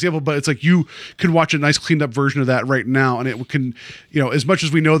the right example, but it's like you could watch a nice cleaned up version of that right now, and it can, as much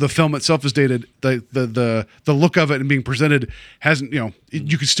as we know the film itself is dated, the look of it and being presented hasn't,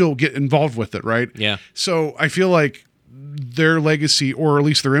 you can still get involved with it, right? Yeah. So I feel like their legacy, or at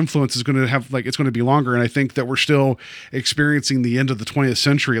least their influence, is going to have it's going to be longer. And I think that we're still experiencing the end of the 20th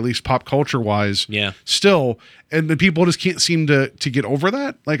century, at least pop culture wise. Yeah. Still, and the people just can't seem to get over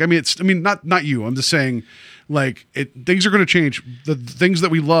that. Like, not you. I'm just saying, like, things are going to change. The things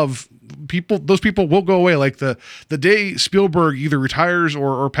that we love, those people will go away. Like the day Spielberg either retires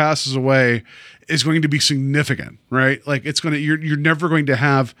or passes away is going to be significant, right? Like, it's going to, you're never going to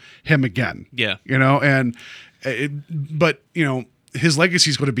have him again. Yeah. But his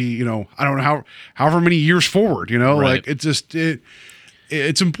legacy is going to be, I don't know however many years forward, Right. like it's just,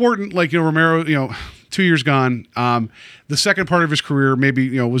 it's important. Like, Romero, 2 years gone. The second part of his career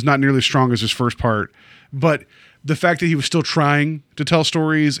maybe, was not nearly as strong as his first part, but the fact that he was still trying to tell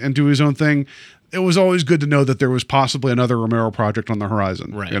stories and do his own thing, it was always good to know that there was possibly another Romero project on the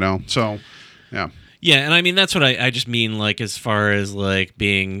horizon, Right. So, yeah. Yeah, and I mean that's what I just mean, like as far as like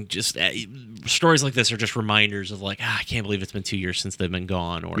being just stories like this are just reminders of like I can't believe it's been 2 years since they've been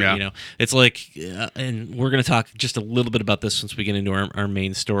gone, or Yeah. you know, it's like, and we're gonna talk just a little bit about this once we get into our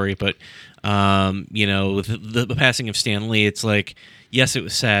main story, but you know, with the passing of Stan Lee, it's like yes, it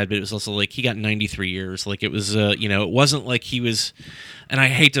was sad, but it was also like he got 93 years, like it was you know, it wasn't like he was. And I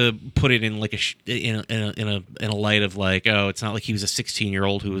hate to put it in like in a light of like, oh, it's not like he was a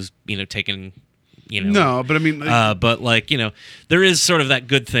 16-year-old who was, you know, taking, you know. No, but I mean, But like, you know, there is sort of that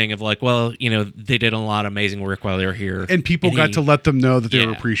good thing of like, well, you know, they did a lot of amazing work while they were here, and people got to let them know that they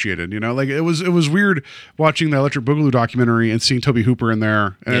were Yeah. appreciated. You know, like it was weird watching the Electric Boogaloo documentary and seeing Toby Hooper in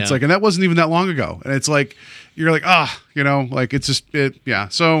there, and it's Yeah. like, and that wasn't even that long ago, and it's like you're like, you know, like it's just yeah.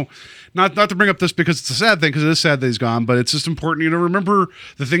 So not to bring up this because it's a sad thing, because it is sad that he's gone, but it's just important, you know, remember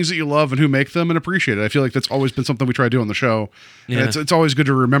the things that you love and who make them and appreciate it. I feel like that's always been something we try to do on the show. And Yeah. it's always good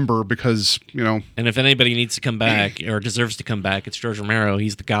to remember because, you know, And if anybody needs to come back or deserves to come back, it's George Romero.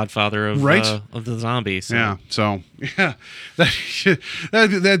 He's the godfather of Right. Of the zombies. So. yeah. So yeah,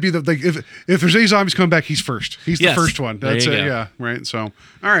 that'd be the like if there's any zombies coming back, he's first. He's Yes. the first one. There That's you it. go. Yeah. Right. So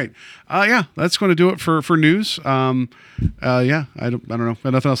all right. Yeah, that's going to do it for news. Yeah, I don't know.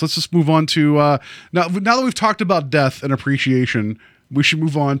 Nothing else. Let's just move on to now that we've talked about death and appreciation, we should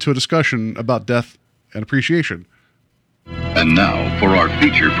move on to a discussion about death and appreciation. And now for our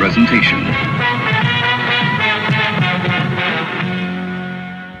feature presentation.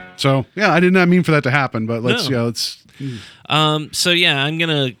 So yeah, I did not mean for that to happen, but let's No. let's. So yeah, I'm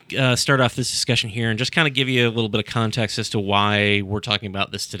gonna start off this discussion here and just kind of give you a little bit of context as to why we're talking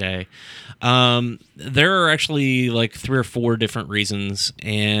about this today. There are actually like 3 or 4 different reasons,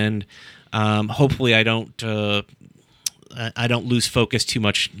 and hopefully I don't lose focus too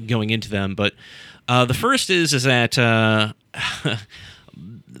much going into them. But the first is that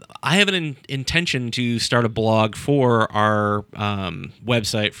I have an intention to start a blog for our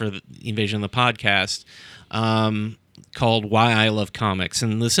website for the Invasion of the Podcast. Called Why I Love Comics.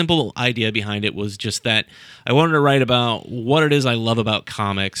 And the simple idea behind it was just that I wanted to write about what it is I love about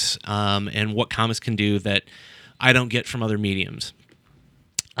comics, and what comics can do that I don't get from other mediums.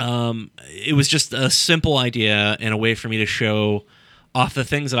 It was just a simple idea and a way for me to show off the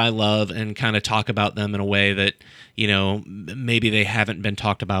things that I love and kind of talk about them in a way that, you know, maybe they haven't been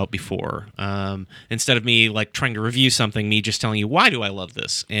talked about before. Instead of me like trying to review something, me just telling you why do I love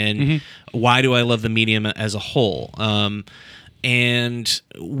this and why do I love the medium as a whole. And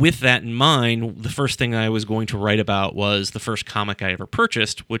with that in mind, the first thing I was going to write about was the first comic I ever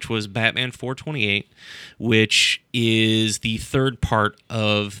purchased, which was Batman 428, which is the third part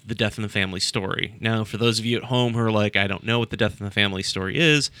of the Death in the Family story. Now, for those of you at home who are like, I don't know what the Death in the Family story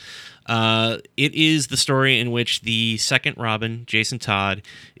is, it is the story in which the second Robin, Jason Todd,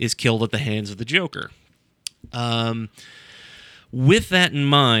 is killed at the hands of the Joker. With that in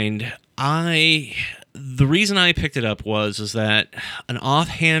mind, the reason I picked it up was that an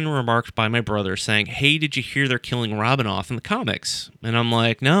offhand remark by my brother saying, "Hey, did you hear they're killing Robin off in the comics?" And I'm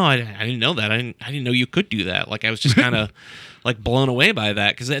like, "No, I didn't know that. I didn't know you could do that." Like I was just kind of like blown away by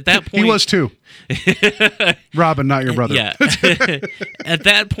that because at that point He was too. Robin, not your brother. Yeah. At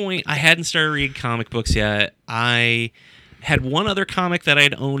that point, I hadn't started reading comic books yet. I had one other comic that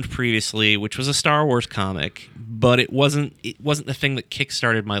I'd owned previously, which was a Star Wars comic, but it wasn't the thing that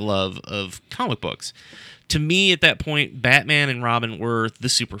kickstarted my love of comic books. To me, at that point, Batman and Robin were the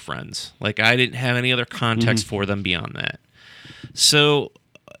super friends. Like, I didn't have any other context for them beyond that. So,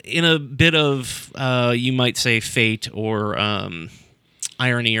 in a bit of, you might say, fate or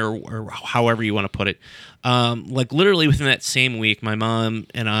irony or however you want to put it, like literally within that same week, my mom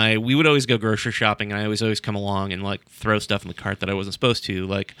and we would always go grocery shopping, and I always come along and like throw stuff in the cart that I wasn't supposed to.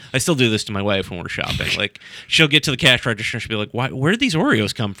 Like I still do this to my wife when we're shopping. Like she'll get to the cash register and she'll be like, "Where did these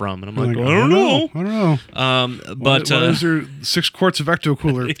Oreos come from?" And I'm like, "I don't know." I don't know. But Why is there 6 quarts of Ecto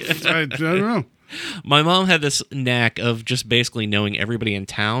Cooler? I don't know. my mom had this knack of just basically knowing everybody in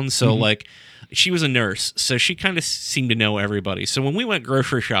town. So like she was a nurse, so she kind of seemed to know everybody. So when we went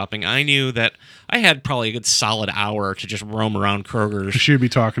grocery shopping, I knew that I had probably a good solid hour to just roam around Kroger's. She'd be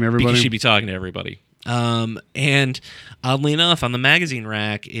talking to everybody. Because she'd be talking to everybody. And oddly enough, on the magazine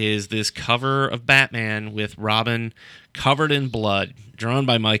rack is this cover of Batman with Robin covered in blood, drawn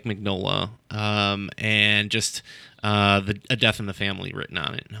by Mike Mignola, and just a death in the family written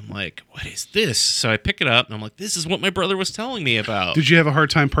on it. And I'm like, what is this? So I pick it up, and I'm like, this is what my brother was telling me about. Did you have a hard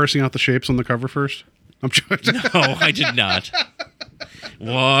time parsing out the shapes on the cover first? I'm joking. No, I did not.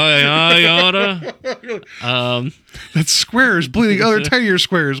 Why I oughta. That's squares bleeding other tinier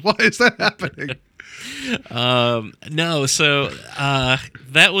squares. Why is that happening? No, so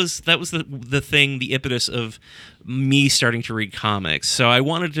that was the thing, the impetus of me starting to read comics. So I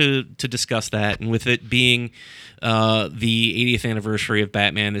wanted to discuss that, and with it being the 80th anniversary of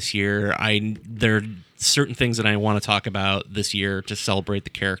Batman this year, there are certain things that I want to talk about this year to celebrate the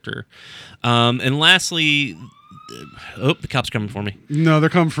character. And lastly, the cops coming for me. No, they're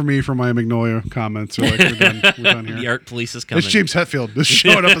coming for me for my Magnolia comments. They're like, we're done here. The art police is coming. It's James Hetfield. Just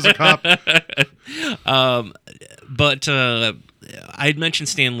showing up as a cop. But I had mentioned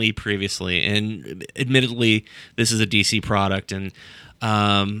Stan Lee previously, and admittedly, this is a DC product, and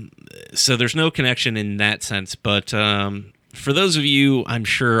so there's no connection in that sense. But for those of you, I'm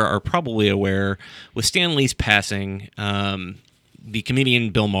sure, are probably aware, with Stan Lee's passing, the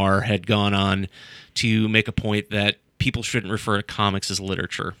comedian Bill Maher had gone on to make a point that people shouldn't refer to comics as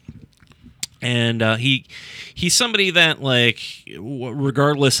literature. And he's somebody that, like,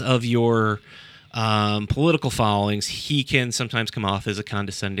 regardless of your political followings, he can sometimes come off as a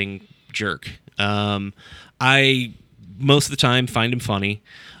condescending jerk. I most of the time find him funny,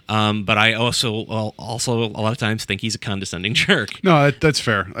 but I also a lot of times think he's a condescending jerk. No, that's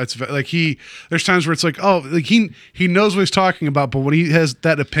fair. Like there's times where it's like, oh, like he knows what he's talking about, but when he has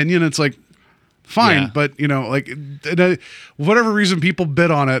that opinion, it's like, fine, Yeah. but like whatever reason people bid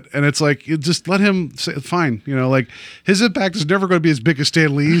on it, and it's like, you just let him say fine. Like his impact is never going to be as big as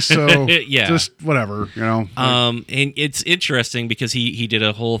Stan Lee's, so Yeah. just whatever. And it's interesting because he did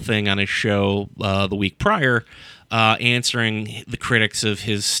a whole thing on his show the week prior, answering the critics of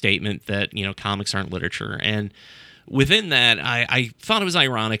his statement that comics aren't literature. And within that, I thought it was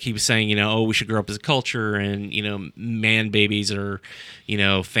ironic. He was saying, oh, we should grow up as a culture, and man babies are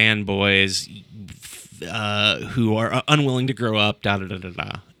fanboys who are unwilling to grow up. Da da da da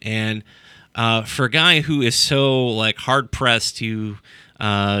da. And for a guy who is so like hard pressed to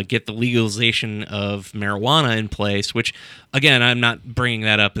get the legalization of marijuana in place, which again, I'm not bringing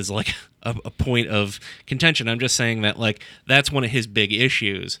that up as like a point of contention. I'm just saying that like that's one of his big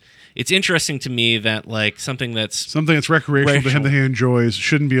issues. It's interesting to me that like something that's recreational to him that he enjoys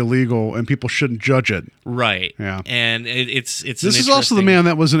shouldn't be illegal, and people shouldn't judge it. Right. Yeah. And it's This is also the man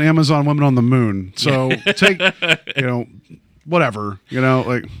that was an Amazon Woman on the Moon. So take whatever,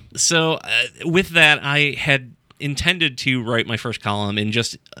 like. So with that, I had intended to write my first column and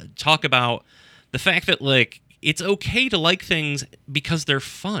just talk about the fact that like it's okay to like things because they're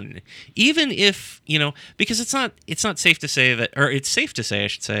fun, even if because it's not safe to say that, or it's safe to say, I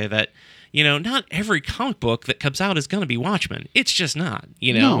should say, that not every comic book that comes out is going to be Watchmen. It's just not,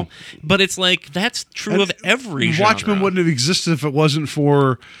 No. But it's like that's true of every genre. Watchmen wouldn't have existed if it wasn't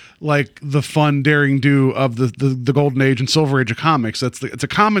for like the fun, daring do of the golden age and silver age of comics. It's a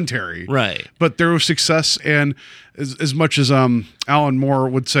commentary, Right. But there was success, and as much as Alan Moore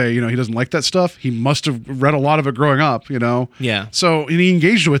would say, he doesn't like that stuff, he must have read a lot of it growing up, Yeah. So and he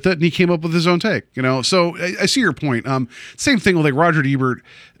engaged with it, and he came up with his own take, So I see your point. Same thing with like Roger Ebert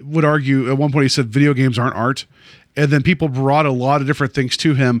would argue at one point. He said video games aren't art. And then people brought a lot of different things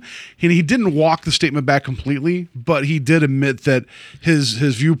to him. And he didn't walk the statement back completely, but he did admit that his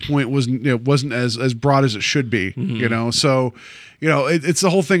viewpoint wasn't as broad as it should be. So it's the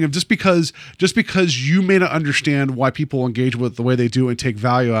whole thing of just because you may not understand why people engage with it the way they do and take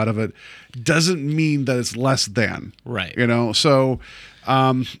value out of it doesn't mean that it's less than. Right. So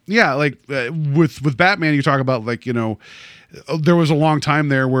like with Batman, you talk about like there was a long time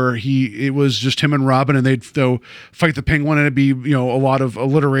there where it was just him and Robin, and they'd fight the Penguin, and it'd be a lot of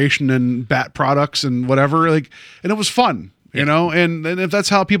alliteration and bat products and whatever, like, and it was fun. And if that's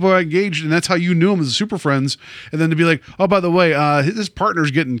how people are engaged, and that's how you knew him as a Super Friends, and then to be like, oh, by the way, his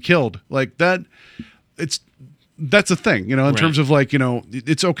partner's getting killed, like that, that's a thing, in terms of like,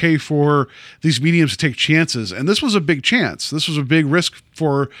 it's okay for these mediums to take chances, and this was a big chance. This was a big risk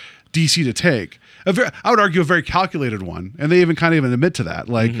for DC to take. I would argue a very calculated one, and they even kind of admit to that,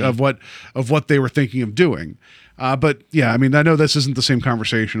 like of what they were thinking of doing. But yeah, I mean, I know this isn't the same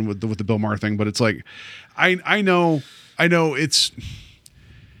conversation with the Bill Maher thing, but it's like, I know it's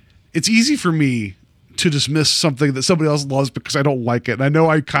easy for me to dismiss something that somebody else loves because I don't like it. And I know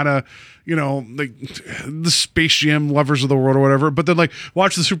I kind of, like the Space Jam lovers of the world or whatever, but then like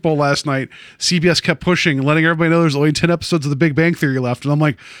watch the Super Bowl last night, CBS kept pushing and letting everybody know there's only 10 episodes of The Big Bang Theory left. And I'm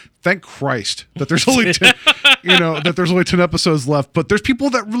like, thank Christ that there's only 10, that there's only 10 episodes left, but there's people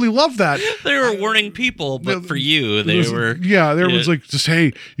that really love that. They were warning people, but for you, they were. Yeah, there was like, just,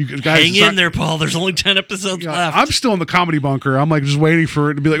 hey, you guys. Hang in there, Paul. There's only 10 episodes left. I'm still in the comedy bunker. I'm like just waiting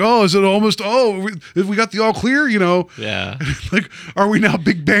for it to be like, oh, is it almost, we got the all clear, Yeah. Like, are we now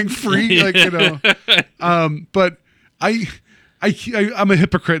Big Bang free? Like, but I'm a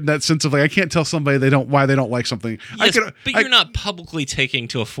hypocrite in that sense of like I can't tell somebody why they don't like something. Yes, but you're not publicly taking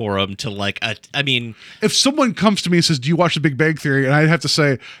to a forum to like. I mean, if someone comes to me and says, "Do you watch The Big Bang Theory?" and I have to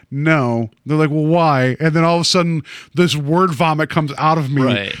say no, they're like, "Well, why?" And then all of a sudden, this word vomit comes out of me,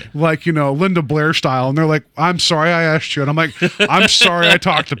 Right. like Linda Blair style, and they're like, "I'm sorry, I asked you," and I'm like, "I'm sorry, I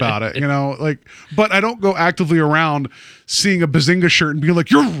talked about it," like. But I don't go actively around seeing a Bazinga shirt and being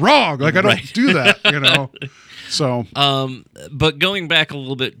like, "You're wrong." Like I don't do that, So, but going back a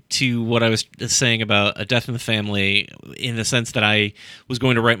little bit to what I was saying about A Death in the Family, in the sense that I was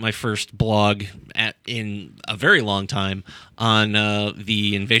going to write my first blog in a very long time on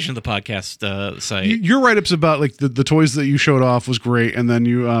the Invasion of the Podcast site. Your write-ups about like the toys that you showed off was great, and then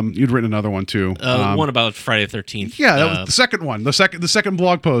you'd written another one too. One about Friday the 13th. Yeah, that was the second one, the second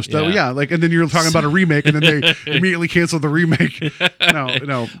blog post. Yeah. And then you're talking about a remake, and then they immediately canceled the remake.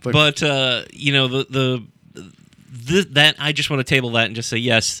 No, But that I just want to table that and just say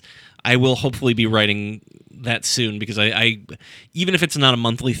yes, I will hopefully be writing that soon, because I even if it's not a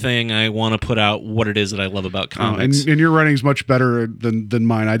monthly thing, I want to put out what it is that I love about comics. And your writing is much better than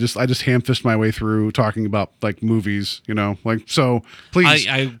mine. I just ham fist my way through talking about like movies, so please.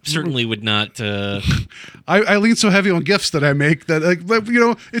 I certainly would not. I lean so heavy on gifts that I make that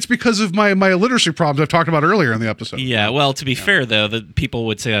it's because of my illiteracy problems I've talked about earlier in the episode. Yeah, well, to be fair though, that people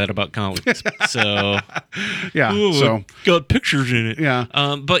would say that about comics. So yeah, ooh, so got pictures in it. Yeah,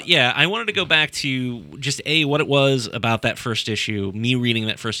 but yeah, I wanted to go back to just what it was about that first issue, me reading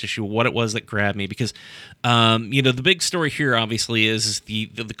that first issue, what it was that grabbed me, because the big story here obviously is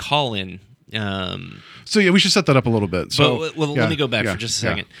the call-in. So yeah, we should set that up a little bit. So let me go back for just a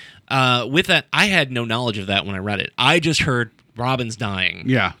second. With that, I had no knowledge of that when I read it. I just heard Robin's dying.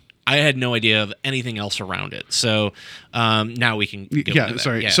 Yeah. I had no idea of anything else around it. So now we can go into that.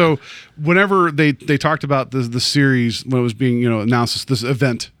 Sorry. Yeah. So whenever they talked about the series when it was being announced, this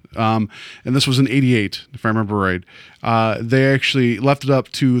event, and this was in '88, if I remember right. They actually left it up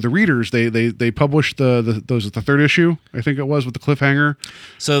to the readers. They published the third issue, I think it was, with the cliffhanger.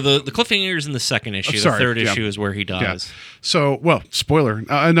 So the cliffhanger is in the second issue. The third issue is where he dies. Yeah. So, well, spoiler.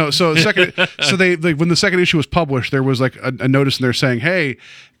 No. So second. So they when the second issue was published, there was like a notice in there saying, "Hey,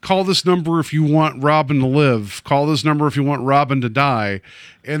 call this number if you want Robin to live. Call this number if you want Robin to die."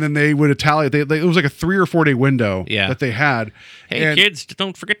 And then they would tally. It was like a 3 or 4 day window that they had. Hey, kids,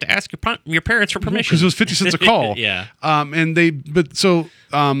 don't forget to ask your parents for permission, because it was 50 cents a call. Yeah. What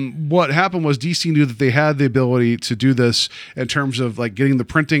happened was DC knew that they had the ability to do this in terms of like getting the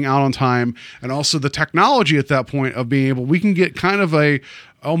printing out on time, and also the technology at that point of being able, we can get kind of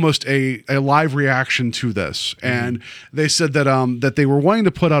almost a live reaction to this. And they said that they were wanting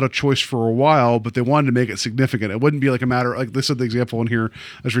to put out a choice for a while, but they wanted to make it significant. It wouldn't be like a matter, like they said the example in here,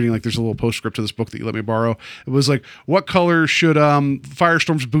 I was reading, like there's a little postscript to this book that you let me borrow. It was like, what color should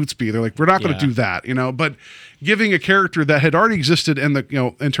Firestorm's boots be? They're like, we're not going to do that, but giving a character that had already existed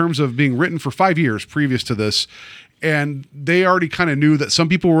in terms of being written for 5 years previous to this. And they already kind of knew that some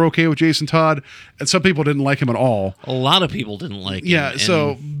people were okay with Jason Todd and some people didn't like him at all. A lot of people didn't like him. Yeah,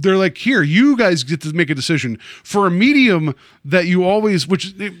 so they're like, here, you guys get to make a decision. For a medium that you always,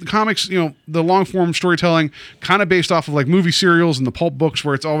 which comics, the long form storytelling, kind of based off of like movie serials and the pulp books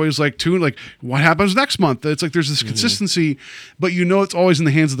where it's always like what happens next month? It's like there's this consistency, but it's always in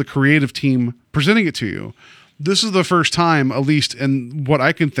the hands of the creative team presenting it to you. This is the first time, at least in what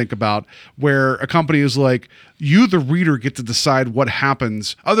I can think about, where a company is like, you, the reader, get to decide what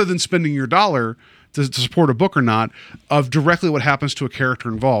happens, other than spending your dollar to support a book or not, of directly what happens to a character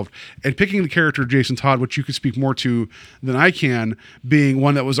involved. And picking the character of Jason Todd, which you could speak more to than I can, being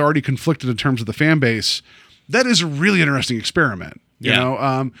one that was already conflicted in terms of the fan base, that is a really interesting experiment. You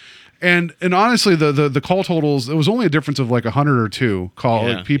know? And honestly, the call totals, it was only a difference of like 100 or 2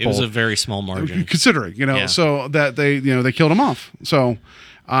 people. It was a very small margin, considering, so that they killed him off. So,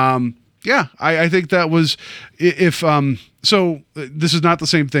 I think that was so this is not the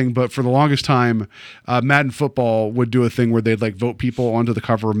same thing, but for the longest time, Madden Football would do a thing where they'd like vote people onto the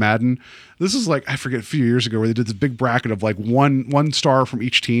cover of Madden. This is like, I forget, a few years ago, where they did this big bracket of like one star from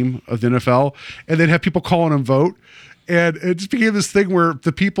each team of the NFL, and they'd have people call in and vote. And it just became this thing where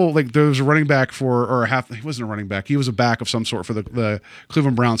the people, like there was a running back he wasn't a running back. He was a back of some sort for the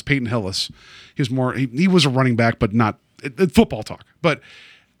Cleveland Browns, Peyton Hillis. He was a running back, but not football talk. But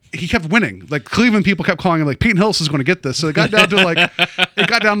he kept winning. Like Cleveland people kept calling him like, Peyton Hillis is going to get this. So it got down to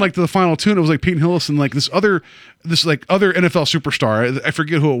to the final 2, and it was like Peyton Hillis and like this other NFL superstar. I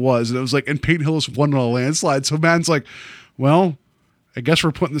forget who it was. And it was like, and Peyton Hillis won on a landslide. So Madden's like, well, I guess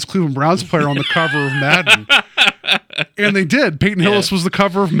we're putting this Cleveland Browns player on the cover of Madden. And they did. Peyton Hillis was the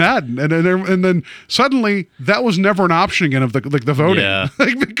cover of Madden, and then suddenly that was never an option again of the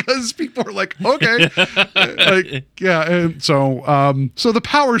voting, because people are like, okay, and so the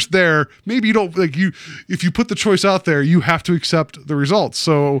power's there. Maybe you don't if you put the choice out there, you have to accept the results.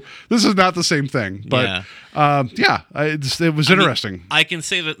 So this is not the same thing, but it was interesting. I can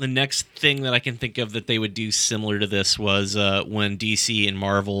say that the next thing that I can think of that they would do similar to this was when DC and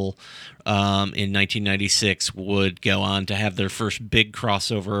Marvel in 1996 would go on to have their first big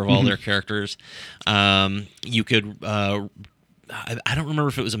crossover of all their characters. You could, I don't remember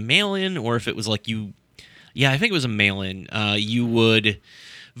if it was a mail-in or if it was like I think it was a mail-in. You would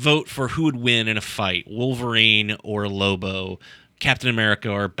vote for who would win in a fight, Wolverine or Lobo, Captain America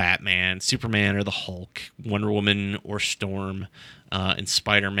or Batman, Superman or the Hulk, Wonder Woman or Storm, and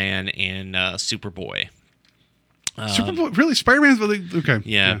Spider-Man and Superboy. Superboy, really? Spider-Man's really okay.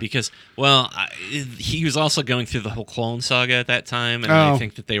 Yeah, because he was also going through the whole Clone Saga at that time, and I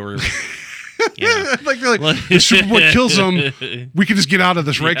think that they were. Yeah, they're like if Superboy kills him, we can just get out of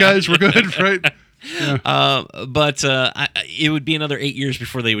this, right, guys? We're good, right? Yeah. But it would be another 8 years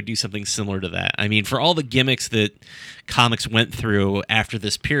before they would do something similar to that. I mean, for all the gimmicks that comics went through after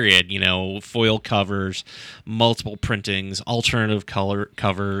this period, foil covers, multiple printings, alternative color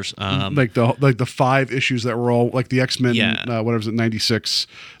covers, like the 5 issues that were all like the X-Men. What was it, 96?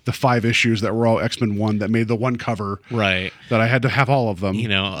 The 5 issues that were all X-Men 1 that made the one cover. Right. That I had to have all of them.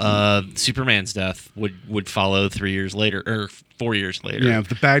 Superman's death would follow 3 years later or 4 years later. Yeah,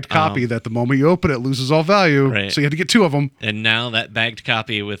 the bagged copy that the moment you open it loses all value. Right. So you had to get 2 of them. And now that bagged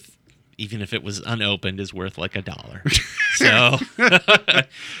copy with, even if it was unopened, is worth like $1. So,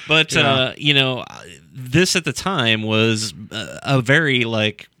 but this at the time was a very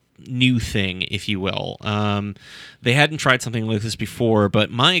new thing, if you will. They hadn't tried something like this before, but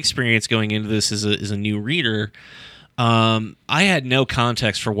my experience going into this as a new reader, I had no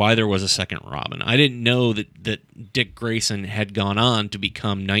context for why there was a second Robin. I didn't know that Dick Grayson had gone on to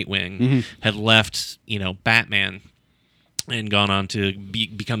become Nightwing, had left, Batman, and gone on to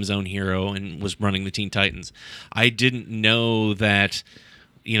become his own hero and was running the Teen Titans. I didn't know that,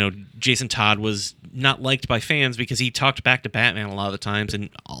 Jason Todd was not liked by fans because he talked back to Batman a lot of the times, and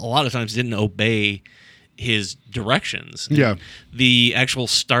a lot of times didn't obey his directions. Yeah. The actual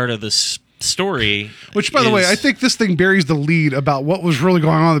start of this story, which, by the way, I think this thing buries the lead about what was really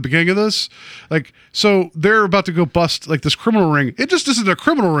going on at the beginning of this. So they're about to go bust this criminal ring. It just isn't a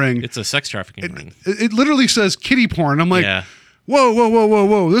criminal ring. It's a sex trafficking ring. It literally says kiddie porn. I'm like,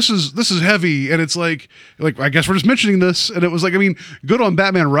 whoa. This is heavy. And it's like I guess we're just mentioning this. And it was good on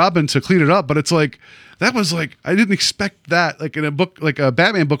Batman and Robin to clean it up. But it's that was I didn't expect that in a book, a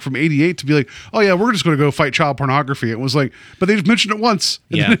Batman book from '88 to be oh yeah, we're just going to go fight child pornography. It was but they just mentioned it once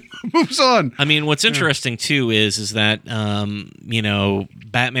and then it moves on. I mean, what's interesting too is that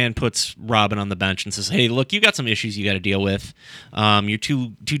Batman puts Robin on the bench and says, hey, look, you got some issues you got to deal with. You're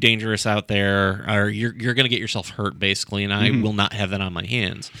too dangerous out there, or you're going to get yourself hurt basically, and I will not have that on my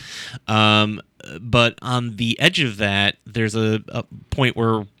hands. But on the edge of that, there's a point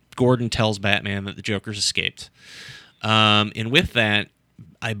where Gordon tells Batman that the Joker's escaped. And with that,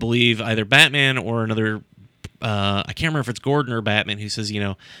 I believe either Batman or another, I can't remember if it's Gordon or Batman, who says,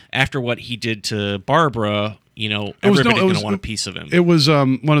 after what he did to Barbara, everybody's going to want a piece of him. It was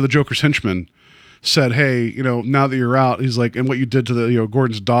one of the Joker's henchmen said, hey, now that you're out, he's and what you did to the,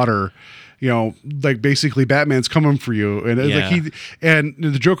 Gordon's daughter, basically Batman's coming for you. And and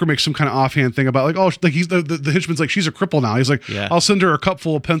the Joker makes some kind of offhand thing about he's the henchman's she's a cripple now. He's I'll send her a cup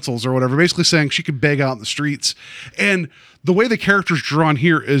full of pencils or whatever, basically saying she could beg out in the streets. And the way the character's drawn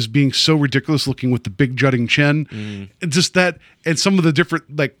here is being so ridiculous looking with the big jutting chin. And just that, and some of the different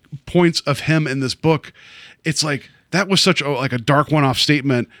points of him in this book, it's that was such a dark one-off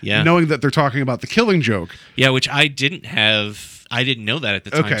statement, knowing that they're talking about the Killing Joke. Yeah, which I didn't know that at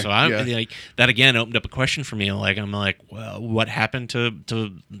the time. So that again opened up a question for me. I'm well, what happened to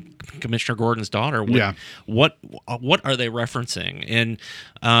Commissioner Gordon's daughter? What are they referencing?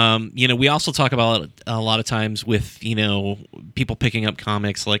 And we also talk about a lot of times with people picking up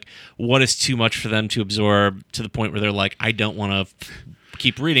comics, what is too much for them to absorb to the point where they're I don't want to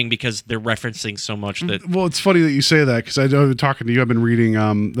keep reading because they're referencing so much that. Well, it's funny that you say that because I've been talking to you. I've been reading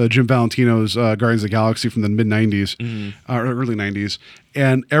the Jim Valentino's Guardians of the Galaxy from the mid '90s, or early '90s,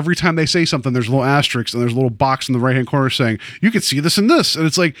 and every time they say something, there's a little asterisk and there's a little box in the right hand corner saying you could see this and this, and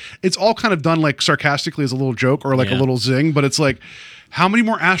it's all kind of done sarcastically as a little joke or a little zing, but it's how many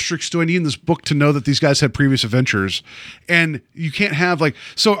more asterisks do I need in this book to know that these guys had previous adventures? And you can't have like,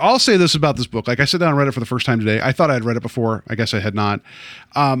 so I'll say this about this book. Like I sat down and read it for the first time today. I thought I had read it before. I guess I had not.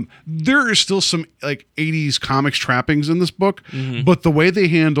 There is still some like 80s comics trappings in this book, but the way they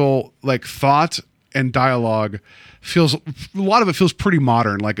handle like thought and dialogue feels, a lot of it feels pretty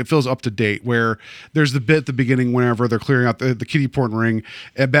modern. Like it feels up to date, where there's the bit at the beginning whenever they're clearing out the kitty porn ring,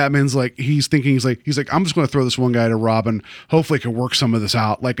 and Batman's like, he's like, I'm just going to throw this one guy to Robin. Hopefully I can work some of this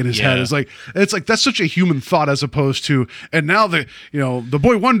out. Like in his head is like, it's like, that's such a human thought as opposed to, and now the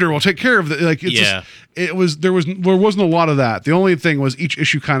boy wonder will take care of the, like, it's just, there wasn't a lot of that. The only thing was each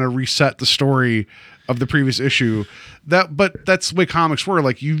issue kind of reset the story of the previous issue. But that's the way comics were.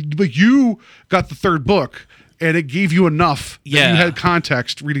 Like you got the third book, and it gave you enough that you had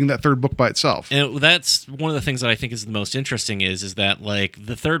context reading that third book by itself. And that's one of the things that I think is the most interesting is that like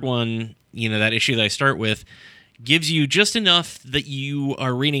the third one, that issue that I start with gives you just enough that you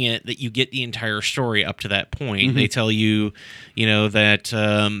are reading it that you get the entire story up to that point. They tell you,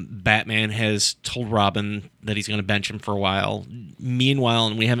 that Batman has told Robin that he's going to bench him for a while. Meanwhile,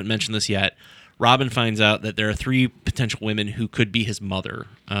 and we haven't mentioned this yet, Robin finds out that there are 3 potential women who could be his mother.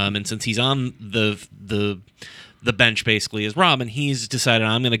 And since he's on the bench basically as Robin, he's decided,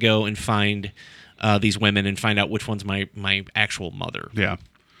 I'm going to go and find these women and find out which one's my actual mother. Yeah.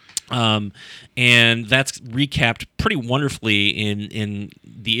 And that's recapped pretty wonderfully in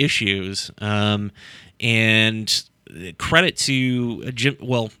the issues. And credit to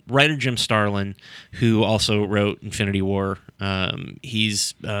writer Jim Starlin, who also wrote Infinity War.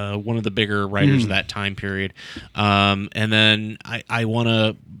 He's one of the bigger writers of that time period. And then I want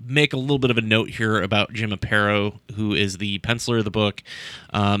to make a little bit of a note here about Jim Aparo, who is the penciler of the book,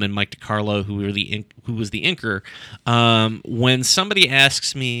 and Mike DiCarlo, who was the inker. When somebody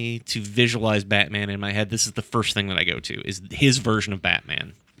asks me to visualize Batman in my head, this is the first thing that I go to, is his version of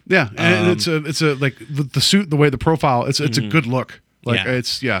Batman. Yeah, and it's a like the suit, the way the profile, it's a good look. Like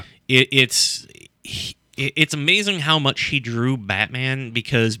it's amazing how much he drew Batman,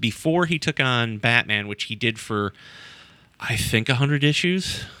 because before he took on Batman, which he did for I think 100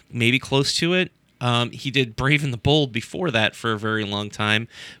 issues, maybe close to it. He did Brave and the Bold before that for a very long time,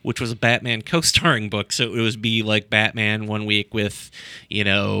 which was a Batman co-starring book. So it would be like Batman one week with,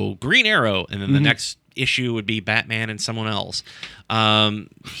 Green Arrow, and then the next issue would be Batman and someone else.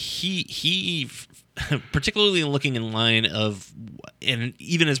 He particularly looking in line of, and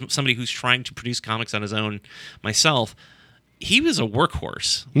even as somebody who's trying to produce comics on his own myself, he was a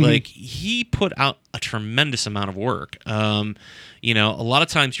workhorse. Like he put out a tremendous amount of work. A lot of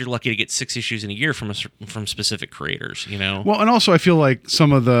times you're lucky to get 6 issues in a year from specific creators. Well, and also I feel like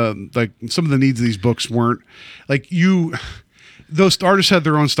some of the needs of these books weren't like those artists had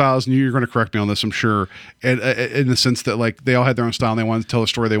their own styles, and you're going to correct me on this, I'm sure, and in the sense that like they all had their own style and they wanted to tell a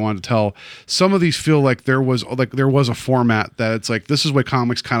story they wanted to tell. Some of these feel like there was a format that it's like, this is what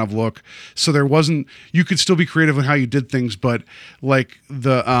comics kind of look. So you could still be creative in how you did things, but like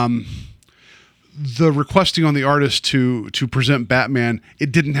the requesting on the artist to present Batman,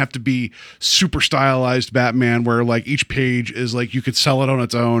 it didn't have to be super stylized Batman where like each page is like you could sell it on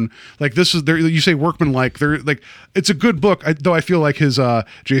its own. Like this is there, you say workmanlike. They're like, it's a good book. Though I feel like his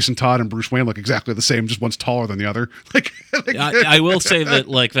Jason Todd and Bruce Wayne look exactly the same, just one's taller than the other. I will say that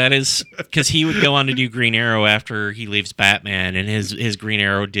like that is because he would go on to do Green Arrow after he leaves Batman, and his Green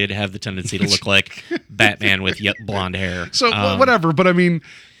Arrow did have the tendency to look like Batman with blonde hair. So whatever, but I mean,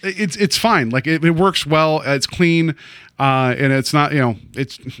 it's fine. Like it works well. It's clean, and it's not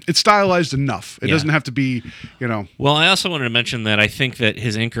it's stylized enough. It doesn't have to be Well, I also wanted to mention that I think that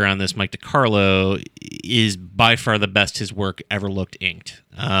his inker on this, Mike DiCarlo, is by far the best his work ever looked inked.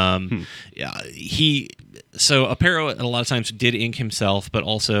 So Aparo a lot of times did ink himself, but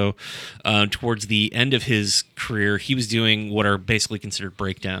also towards the end of his career, he was doing what are basically considered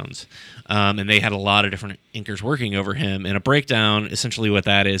breakdowns. And they had a lot of different inkers working over him. And a breakdown, essentially what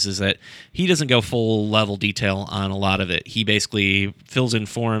that is that he doesn't go full level detail on a lot of it. He basically fills in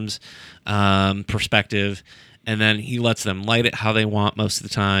forms, perspective, and then he lets them light it how they want most of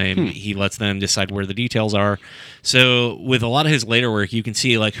the time. He lets them decide where the details are. So with a lot of his later work, you can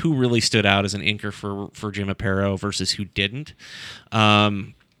see like who really stood out as an inker for Jim Aparo versus who didn't.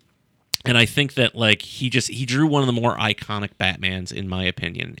 And I think that like he drew one of the more iconic Batmans in my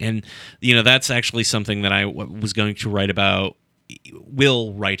opinion. And that's actually something that I was going to write about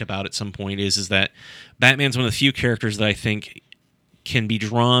at some point is that Batman's one of the few characters that I think can be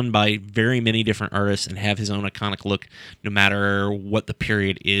drawn by very many different artists and have his own iconic look no matter what the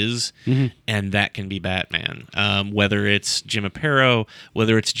period is, and that can be Batman. Whether it's Jim Aparo,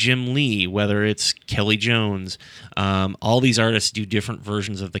 whether it's Jim Lee, whether it's Kelly Jones, all these artists do different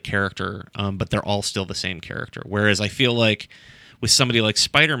versions of the character, but they're all still the same character. Whereas I feel like with somebody like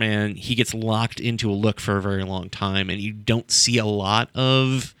Spider-Man, he gets locked into a look for a very long time, and you don't see a lot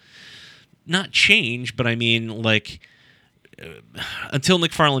of, not change, but I mean, like, until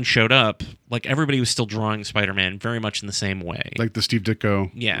McFarlane showed up, like, everybody was still drawing Spider-Man very much in the same way. Like the Steve Ditko,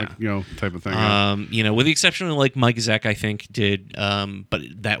 Yeah. type of thing. You know, with the exception of, like, Mike Zeck, I think, did, but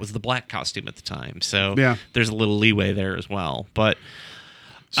that was the black costume at the time. So Yeah. there's a little leeway there as well. But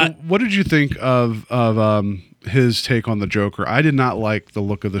So what did you think of his take on the Joker? I did not like the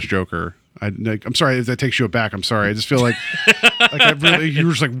look of this Joker. I'm sorry if that takes you aback. I'm sorry. I just feel like you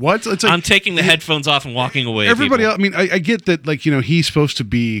were just like, what? It's like, I'm taking the headphones off and walking away. everybody people. else, I mean, I get that, like, he's supposed to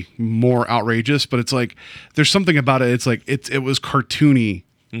be more outrageous, but it's like there's something about it. It's like it was cartoony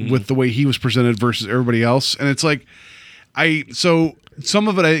with the way he was presented versus everybody else, and it's like so some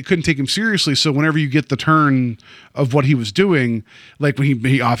of it I couldn't take him seriously. So whenever you get the turn of what he was doing, like when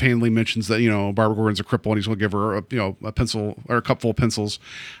he offhandedly mentions that Barbara Gordon's a cripple and he's going to give her a pencil or a cup full of pencils,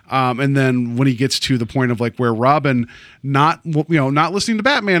 and then when he gets to the point of like where Robin not listening to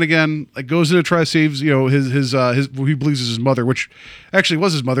Batman again, like goes in to try to save his who he believes is his mother, which actually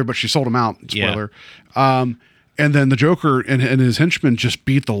was his mother, but she sold him out. Spoiler. Yeah. And then the Joker and his henchmen just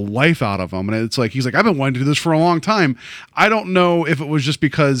beat the life out of him. And it's like, he's like, I've been wanting to do this for a long time. I don't know if it was just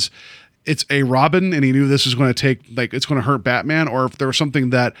because it's a Robin and he knew this was going to take, like, it's going to hurt Batman, or if there was something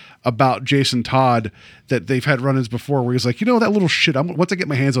that about Jason Todd that they've had run-ins before where he's like, that little shit, once I get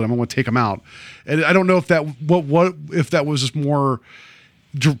my hands on him, I'm going to take him out. And I don't know if that, if that was just more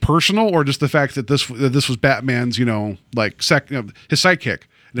personal or just the fact that this was Batman's, his sidekick.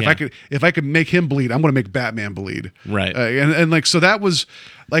 And if I could make him bleed, I'm going to make Batman bleed. Right. And like, so that was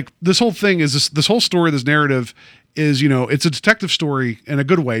like, this whole thing is this whole story, this narrative is, it's a detective story in a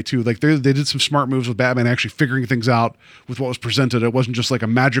good way too. Like they did some smart moves with Batman actually figuring things out with what was presented. It wasn't just like a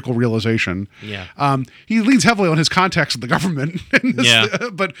magical realization. Yeah. He leans heavily on his contacts with the government.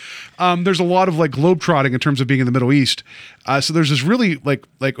 But there's a lot of like globetrotting in terms of being in the Middle East. So there's this really like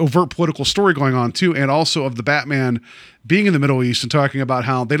overt political story going on too. And also of the Batman being in the Middle East and talking about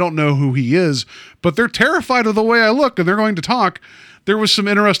how they don't know who he is, but they're terrified of the way I look and they're going to talk. There was some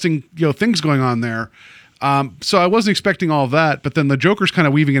interesting, things going on there. So I wasn't expecting all of that, but then the Joker's kind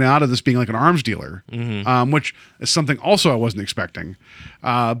of weaving it out of this being like an arms dealer, which is something also I wasn't expecting.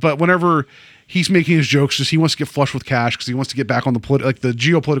 But whenever he's making his jokes, just he wants to get flush with cash because he wants to get back on the the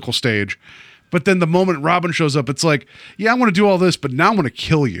geopolitical stage. But then the moment Robin shows up, it's like, yeah, I want to do all this, but now I want to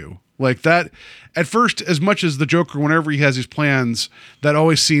kill you. Like that, at first, as much as the Joker, whenever he has these plans that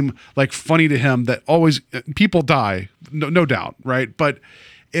always seem like funny to him, that always people die, no doubt, right? But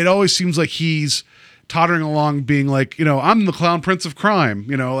it always seems like he's tottering along being like, I'm the clown prince of crime,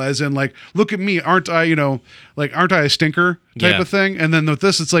 as in like, look at me, aren't I a stinker type of thing? And then with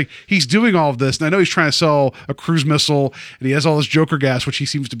this, it's like, he's doing all of this. And I know he's trying to sell a cruise missile and he has all this Joker gas, which he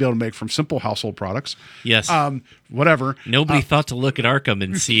seems to be able to make from simple household products. Yes. Whatever. Nobody thought to look at Arkham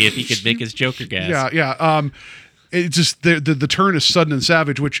and see if he could make his Joker gas. Yeah. It's just the turn is sudden and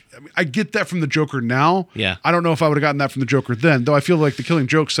savage, which I get that from the Joker now. Yeah. I don't know if I would have gotten that from the Joker then, though I feel like the Killing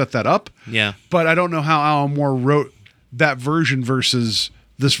Joke set that up. Yeah. But I don't know how Alan Moore wrote that version versus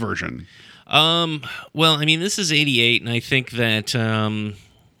this version. Well, I mean, this is 88, and I think that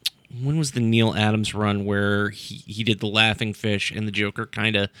when was the Neil Adams run where he did the Laughing Fish and the Joker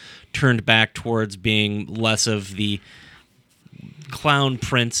kind of turned back towards being less of the clown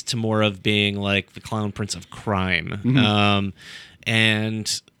prince to more of being like the clown prince of crime.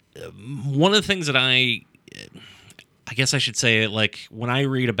 And one of the things that I guess I should say, like, when I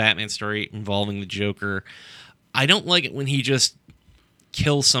read a Batman story involving the Joker, I don't like it when he just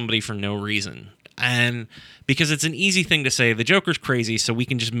kills somebody for no reason. And because it's an easy thing to say, the Joker's crazy, so we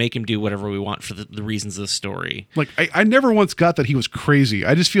can just make him do whatever we want for the reasons of the story. Like, I never once got that he was crazy.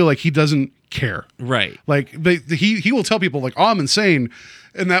 I just feel like he doesn't care. Right. Like, he will tell people, like, oh, I'm insane,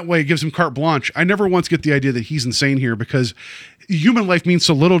 and that way it gives him carte blanche. I never once get the idea that he's insane here because human life means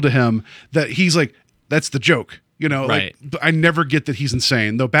so little to him that he's like, that's the joke. Right. Like, I never get that he's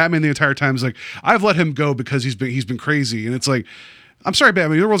insane. Though Batman the entire time is like, I've let him go because he's been crazy. And it's like, I'm sorry,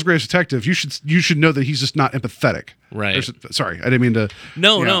 Batman, you're the world's greatest detective. You should know that he's just not empathetic. Right. Sorry, I didn't mean to.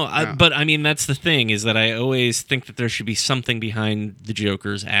 But I mean, that's the thing, is that I always think that there should be something behind the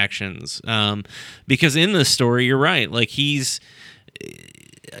Joker's actions. Because in this story, you're right. Like, he's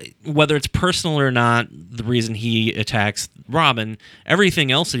whether it's personal or not, the reason he attacks Robin,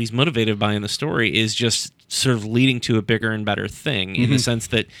 everything else that he's motivated by in the story is just sort of leading to a bigger and better thing, in the sense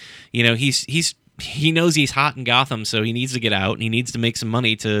that, you know, he knows he's hot in Gotham, so he needs to get out and he needs to make some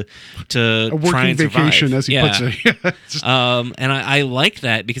money to a working try and vacation, survive. as he puts it. It's just- And I like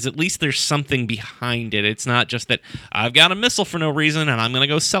that because at least there's something behind it. It's not just that I've got a missile for no reason and I'm going to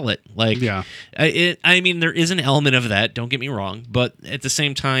go sell it. Like, Yeah. I mean, there is an element of that. Don't get me wrong, but at the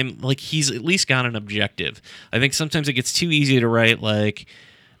same time, like, he's at least got an objective. I think sometimes it gets too easy to write like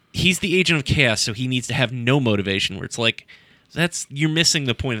he's the agent of chaos, so he needs to have no motivation. Where it's like you're missing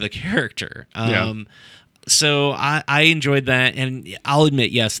the point of the character. Yeah. So I enjoyed that, and I'll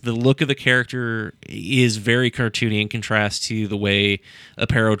admit, yes, the look of the character is very cartoony in contrast to the way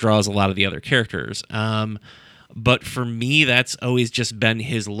Aparo draws a lot of the other characters. But for me, that's always just been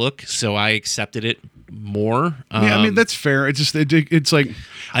his look, so I accepted it more. Yeah, I mean that's fair. It's just it's like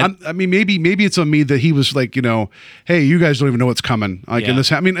I mean maybe it's on me that he was like, you know, hey, you guys don't even know what's coming. Like in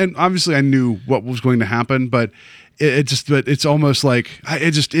this, I mean, and obviously I knew what was going to happen, but but it's almost like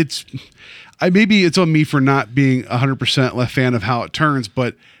maybe it's on me for not being 100% a fan of how it turns,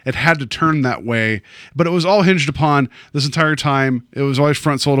 but it had to turn that way. But it was all hinged upon this entire time. It was always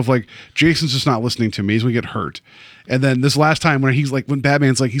front sold of like, Jason's just not listening to me. He's going to get hurt. And then this last time when when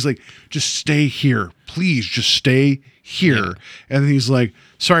Batman's like, he's like, just stay here. Please just stay here. Yeah. And then he's like,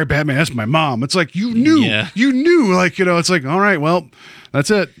 sorry, Batman, that's my mom. It's like, you knew, like, you know, it's like, all right, well, that's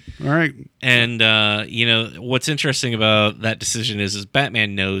it. All right. And, you know, what's interesting about that decision is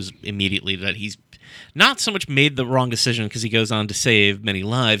Batman knows immediately that he's not so much made the wrong decision because he goes on to save many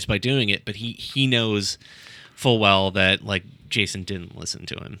lives by doing it, but he knows full well that, like, Jason didn't listen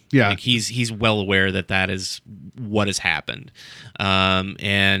to him. Yeah. Like, he's well aware that is what has happened.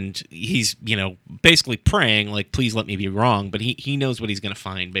 And he's, you know, basically praying, like, please let me be wrong, but he knows what he's going to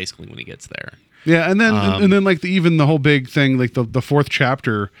find basically when he gets there. Yeah, and then like even the whole big thing, like the fourth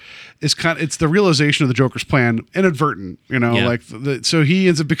chapter, is it's the realization of the Joker's plan, inadvertent, you know, like so he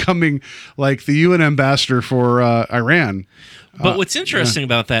ends up becoming like the UN ambassador for Iran. But what's interesting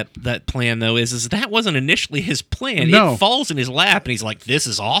about that plan though is that wasn't initially his plan. No. It falls in his lap, and he's like, "This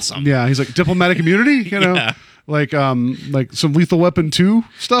is awesome." Yeah, he's like diplomatic immunity, you know. Yeah. Like some Lethal Weapon 2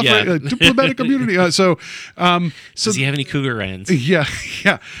 stuff, Yeah. right? Like diplomatic immunity. So does he have any cougar ends? Yeah.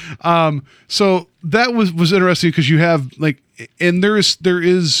 So that was interesting because you have like, and there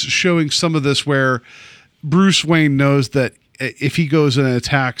is showing some of this where Bruce Wayne knows that if he goes and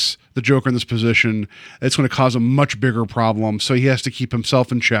attacks the Joker in this position, it's going to cause a much bigger problem. So he has to keep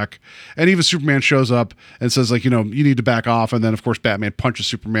himself in check. And even Superman shows up and says, like, you know, you need to back off. And then, of course, Batman punches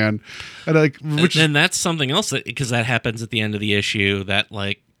Superman. And like, and that's something else because that happens at the end of the issue. That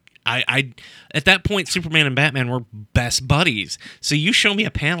like, I at that point, Superman and Batman were best buddies. So you show me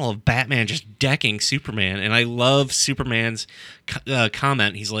a panel of Batman just decking Superman, and I love Superman's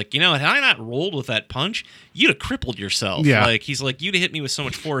comment. He's like, you know, had I not rolled with that punch, you'd have crippled yourself. Yeah. Like, he's like, you'd have hit me with so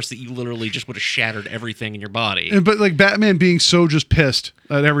much force that you literally just would have shattered everything in your body. But like Batman being so just pissed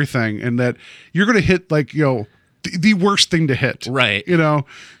at everything, and that you're going to hit like, you know, the worst thing to hit, right? You know,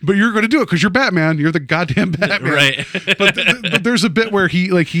 but you're going to do it because you're Batman. You're the goddamn Batman, right? but there's a bit where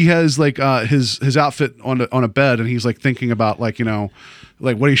he has like his outfit on a bed, and he's like thinking about like, you know,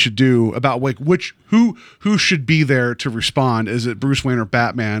 like what he should do about like who should be there to respond. Is it Bruce Wayne or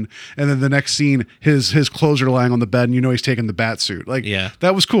Batman? And then the next scene, his clothes are lying on the bed, and you know he's taking the bat suit. Like, yeah,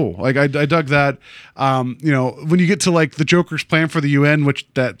 that was cool. Like I dug that. You know, when you get to like the Joker's plan for the UN, which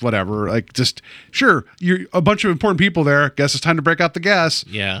that whatever, like just sure, you're a bunch of important people there. Guess it's time to break out the gas.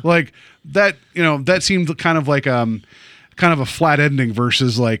 Yeah, like that. You know, that seemed kind of like kind of a flat ending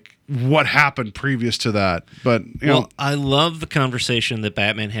versus like what happened previous to that. But you know, I love the conversation that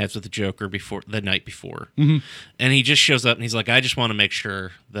Batman has with the Joker before the night before, mm-hmm. and he just shows up and he's like, I just want to make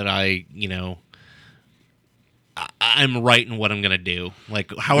sure that I'm right in what I'm going to do.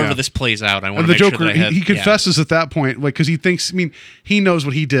 Like, however this plays out, I want to make Joker, sure that I have... he confesses at that point, like, because he thinks, I mean, he knows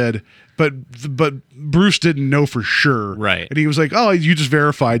what he did, but Bruce didn't know for sure. Right. And he was like, oh, you just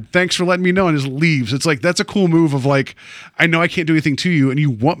verified. Thanks for letting me know, and just leaves. It's like, that's a cool move of like, I know I can't do anything to you, and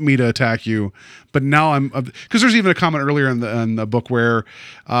you want me to attack you, but now I'm... Because there's even a comment earlier in the book where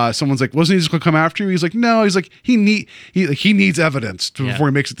someone's like, wasn't he just going to come after you? He's like, no. He's like, he needs evidence before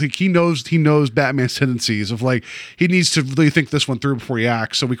he makes it. He knows Batman's tendencies of like, he needs to really think this one through before he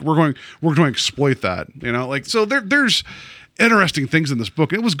acts. So we're going to exploit that, you know, like, so there's interesting things in this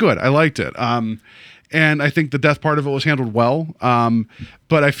book. It was good. I liked it. And I think the death part of it was handled well.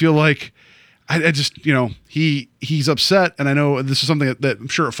 But I feel like I just, you know, he's upset. And I know this is something that I'm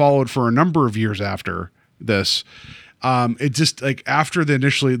sure it followed for a number of years after this. It just like after the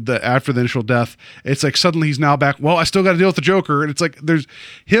initial death, it's like suddenly he's now back. Well, I still got to deal with the Joker, and it's like there's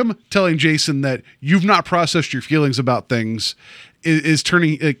him telling Jason that you've not processed your feelings about things is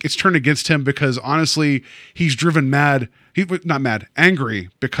turning. It's turned against him because honestly, he's driven mad. Angry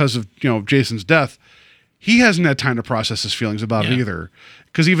because of Jason's death. He hasn't had time to process his feelings about it either.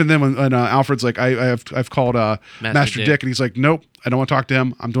 Because even then, when Alfred's like, I've called Master Dick, and he's like, nope, I don't want to talk to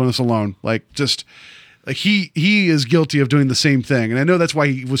him. I'm doing this alone. Like, just like he is guilty of doing the same thing, and I know that's why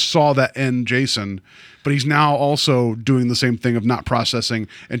he saw that in Jason, but he's now also doing the same thing of not processing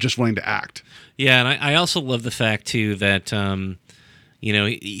and just wanting to act. Yeah, and I also love the fact too that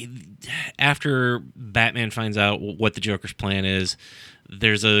after Batman finds out what the Joker's plan is,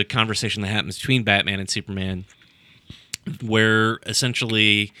 there's a conversation that happens between Batman and Superman where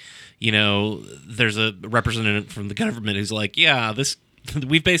essentially, there's a representative from the government who's like,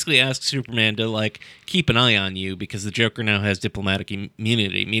 we've basically asked Superman to like keep an eye on you because the Joker now has diplomatic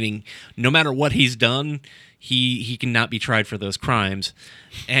immunity, meaning no matter what he's done, he cannot be tried for those crimes.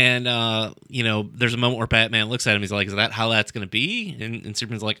 And there's a moment where Batman looks at him, he's like, is that how that's going to be? And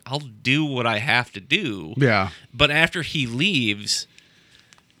Superman's like, I'll do what I have to do. Yeah. But after he leaves,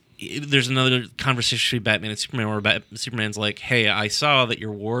 there's another conversation between Batman and Superman where Superman's like, hey, I saw that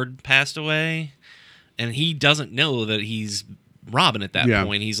your ward passed away. And he doesn't know that he's Robin at that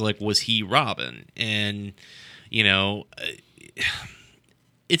point. He's like, was he Robin? And,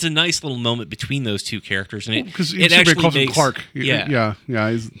 it's a nice little moment between those two characters. And it actually calls him makes, Clark. Yeah.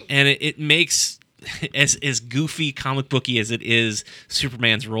 And it makes, as goofy comic booky as it is,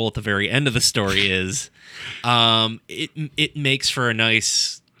 Superman's role at the very end of the story is, it makes for a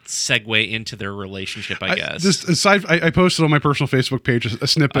nice segue into their relationship, I guess. I posted on my personal Facebook page a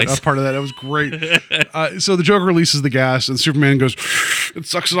snippet of part of that. It was great. So the Joker releases the gas, and Superman goes and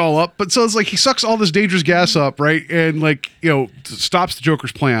sucks it all up. But so it's like he sucks all this dangerous gas up, right? And stops the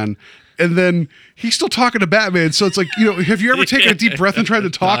Joker's plan. And then he's still talking to Batman. So it's like, have you ever taken a deep breath and tried to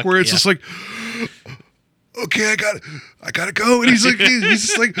talk where it's just like, okay, I gotta go. And he's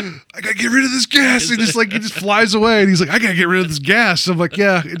just like, I gotta get rid of this gas. And he just flies away. And he's like, I gotta get rid of this gas. I'm like,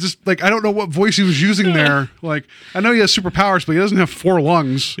 yeah, it just like, I don't know what voice he was using there. Like, I know he has superpowers, but he doesn't have 4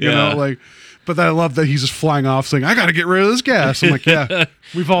 lungs, but I love that he's just flying off saying, I gotta get rid of this gas. I'm like, yeah,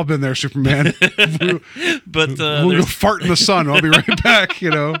 we've all been there, Superman. But we'll go fart in the sun. I'll be right back,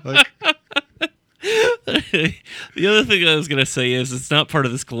 like. The other thing I was going to say is it's not part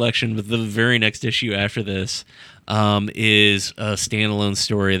of this collection, but the very next issue after this is a standalone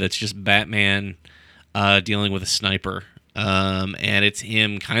story that's just Batman dealing with a sniper. And it's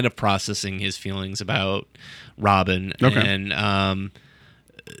him kind of processing his feelings about Robin. Okay. And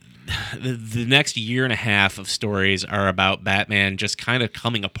the next year and a half of stories are about Batman just kind of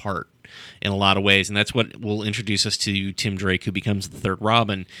coming apart in a lot of ways, and that's what will introduce us to Tim Drake, who becomes the third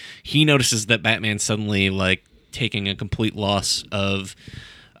Robin. He notices that Batman's suddenly like taking a complete loss of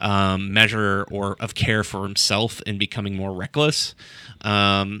measure or of care for himself and becoming more reckless.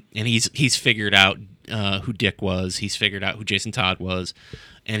 And he's figured out who Dick was. He's figured out who Jason Todd was,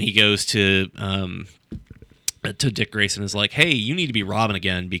 and he goes to Dick Grayson and is like, hey, you need to be Robin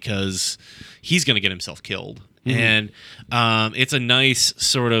again because he's going to get himself killed. Mm-hmm. And it's a nice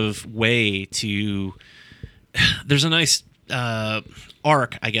sort of way to there's a nice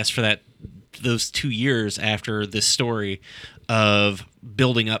arc, I guess, for those 2 years after this story of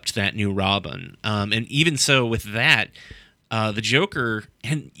building up to that new Robin. And even so with that, the Joker,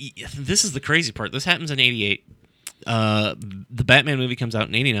 and this is the crazy part, this happens in 88. The Batman movie comes out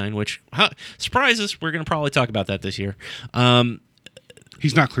in 89, which surprises. We're going to probably talk about that this year.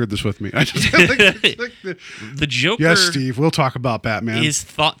 He's not cleared this with me. I just think the Joker. Yes, Steve. We'll talk about Batman. Is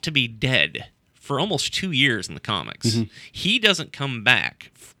thought to be dead for almost 2 years in the comics. Mm-hmm. He doesn't come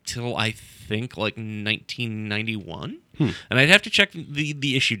back till I think like 1991, and I'd have to check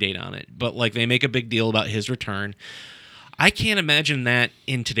the issue date on it. But like they make a big deal about his return. I can't imagine that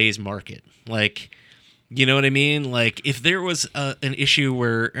in today's market. Like, you know what I mean? Like if there was an issue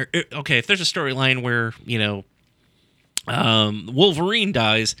where, if there's a storyline where Wolverine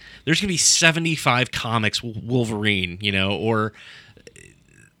dies, there's gonna be 75 comics Wolverine, or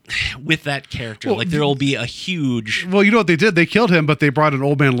with that character. Like there'll be a huge. Well, you know what they did? They killed him, but they brought an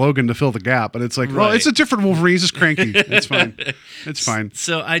old man Logan to fill the gap. And it's like, well, it's a different Wolverine. He's just cranky. It's fine. It's fine.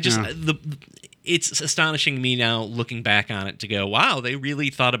 So I just it's astonishing me now looking back on it to go, wow, they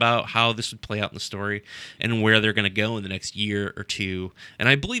really thought about how this would play out in the story and where they're going to go in the next year or two. And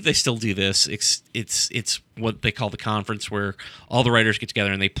I believe they still do this. It's what they call the conference, where all the writers get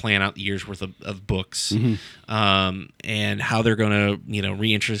together and they plan out the year's worth of books, and how they're going to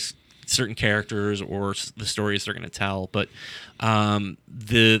reintroduce certain characters or the stories they're going to tell. But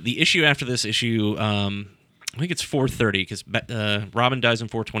the issue after this issue, I think it's 430 because Robin dies in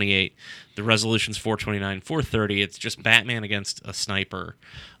 428. The resolution's 429, 430. It's just Batman against a sniper,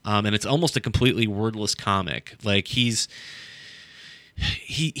 and it's almost a completely wordless comic. Like he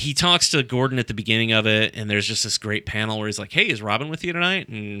talks to Gordon at the beginning of it, and there's just this great panel where he's like, "Hey, is Robin with you tonight?"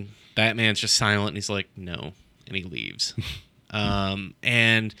 And Batman's just silent, and he's like, "No," and he leaves.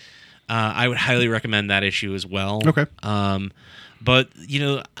 And I would highly recommend that issue as well. Okay. But,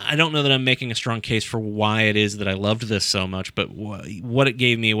 I don't know that I'm making a strong case for why it is that I loved this so much, but what it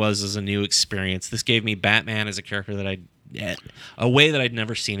gave me was a new experience. This gave me Batman as a character that a way that I'd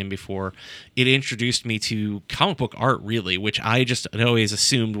never seen him before. It introduced me to comic book art, really, which I just always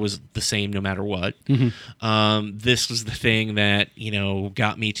assumed was the same no matter what. Mm-hmm. This was the thing that,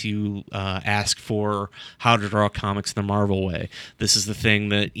 got me to ask for how to draw comics the Marvel way. This is the thing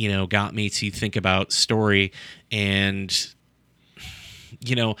that, got me to think about story and...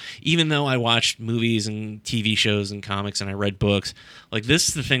 even though I watched movies and TV shows and comics and I read books, like this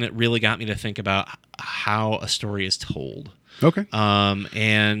is the thing that really got me to think about how a story is told. Okay.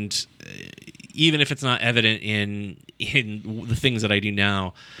 And even if it's not evident in the things that I do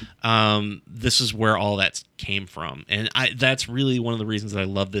now, this is where all that came from. And that's really one of the reasons that I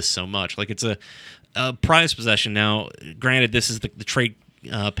love this so much. Like it's a prized possession. Now, granted, this is the trade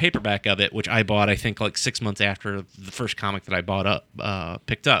paperback of it, which I bought, I think, like 6 months after the first comic that I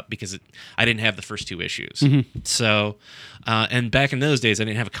picked up because I didn't have the first 2 issues. Mm-hmm. So, and back in those days, I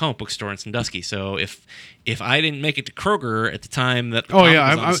didn't have a comic book store in Sandusky. So if I didn't make it to Kroger at the time that the comic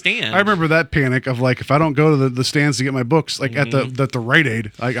was on the stand, I remember that panic of like if I don't go to the stands to get my books, like at the Rite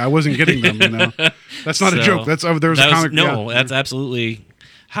Aid, like I wasn't getting them. That's not a joke. That's there was a comic. No, that's absolutely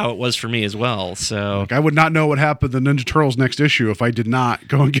how it was for me as well. So like, I would not know what happened to Ninja Turtles next issue if I did not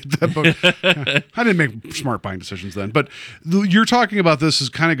go and get that book. I didn't make smart buying decisions then. But you're talking about this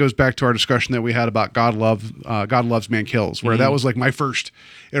kind of goes back to our discussion that we had about God Loves Man Kills, where that was like my first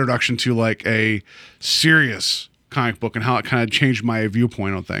introduction to like a serious comic book and how it kind of changed my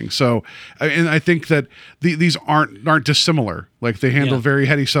viewpoint on things. So, and I think that these aren't dissimilar. Like they handle very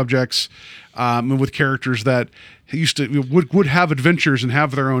heady subjects with characters that used to would have adventures and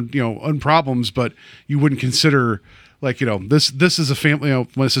have their own own problems, but you wouldn't consider like this is a family.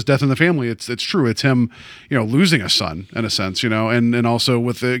 When it says death in the family, it's true. It's him losing a son in a sense. And also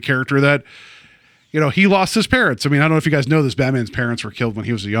with the character that. He lost his parents. I mean, I don't know if you guys know this. Batman's parents were killed when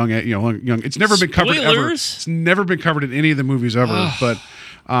he was a young. It's never been covered ever. It's never been covered in any of the movies ever. But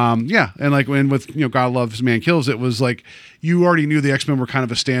and like when with God Loves Man Kills, it was like you already knew the X-Men were kind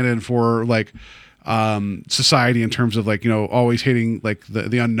of a stand-in for like society in terms of like always hating like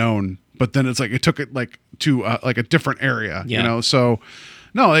the unknown. But then it's like it took it like to like a different area. So.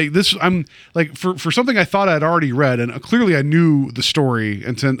 No, like this. I'm like for something I thought I'd already read, and clearly I knew the story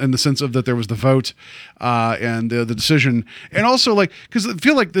in the sense of that there was the vote and the decision, and also like because I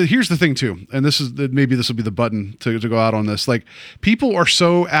feel like here's the thing too, and maybe this will be the button to go out on this. Like people are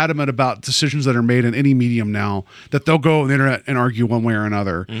so adamant about decisions that are made in any medium now that they'll go on the internet and argue one way or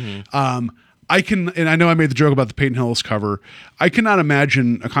another. Mm-hmm. And I know I made the joke about the Peyton Hillis cover. I cannot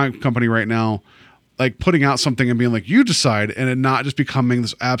imagine a comic company right now. Like putting out something and being like, you decide, and it not just becoming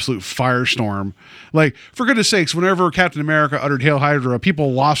this absolute firestorm. Like, for goodness sakes, whenever Captain America uttered Hail Hydra,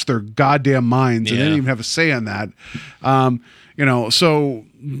 people lost their goddamn minds and they didn't even have a say in that. So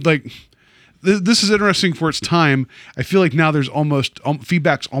like, this is interesting for its time. I feel like now there's almost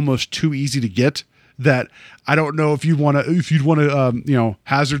feedback's almost too easy to get. That I don't know if you'd want to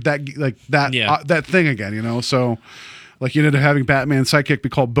hazard that like that that thing again. So. Like you ended up having Batman's sidekick be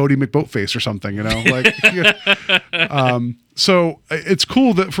called Bodie McBoatface or something, like. So it's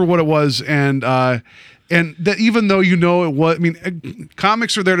cool that for what it was, and that even though it was, I mean,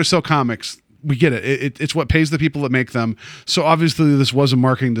 comics are there to sell comics. We get it. It's what pays the people that make them. So obviously this was a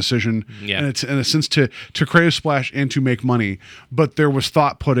marketing decision, and it's in a sense to create a splash and to make money. But there was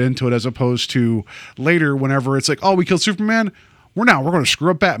thought put into it as opposed to later, whenever it's like, oh, we killed Superman. We're going to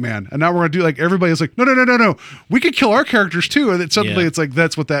screw up Batman, and now we're going to do like everybody's like, no, we could kill our characters too, and suddenly it's like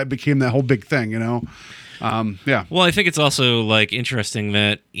that's what that became that whole big thing, Well, I think it's also like interesting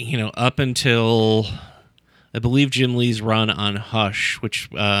that up until I believe Jim Lee's run on Hush, which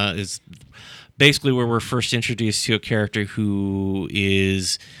is basically where we're first introduced to a character who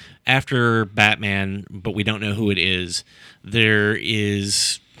is after Batman, but we don't know who it is. There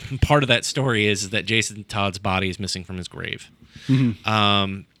is part of that story is that Jason Todd's body is missing from his grave. Mm-hmm.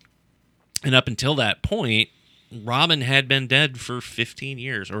 And up until that point, Robin had been dead for 15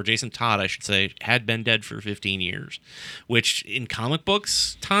 years, or Jason Todd, I should say, had been dead for 15 years, which in comic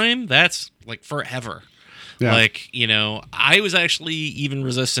books time, that's like forever. Yeah. Like, I was actually even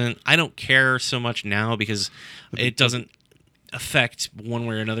resistant. I don't care so much now because it doesn't affect one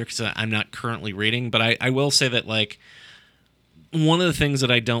way or another because I'm not currently reading. But I will say that, like, one of the things that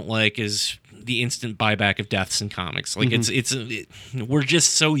I don't like is the instant buyback of deaths in comics. Like, we're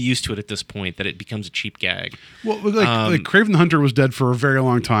just so used to it at this point that it becomes a cheap gag. Well, like Kraven the Hunter was dead for a very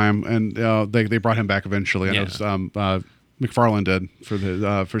long time, and they brought him back eventually. And it was McFarlane did for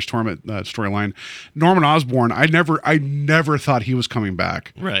his Torment storyline. Norman Osborn, I never thought he was coming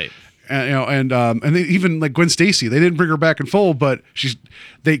back. Right. And they, even like Gwen Stacy, they didn't bring her back in full, but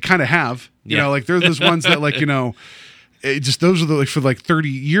they kind of have. You know, like they're those ones that, like, it just, those are the, like, for like 30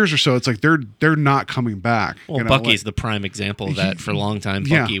 years or so, it's like they're not coming back. Well, Bucky's the prime example of that. For a long time,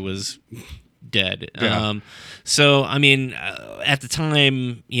 Bucky was dead. Yeah. So, I mean, at the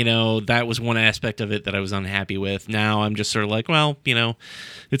time, that was one aspect of it that I was unhappy with. Now I'm just sort of like, well,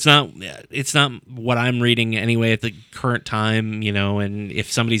 it's not what I'm reading anyway at the current time, and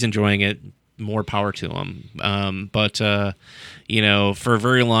if somebody's enjoying it, more power to them. But for a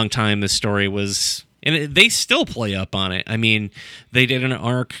very long time, this story was... And they still play up on it. I mean, they did an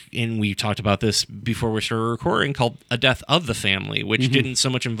arc, and we talked about this before we started recording, called A Death of the Family, which didn't so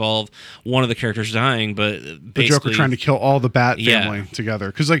much involve one of the characters dying, but basically... The Joker trying to kill all the Bat family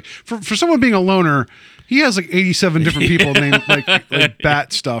together. Because, like, for someone being a loner, he has, like, 87 different people named, like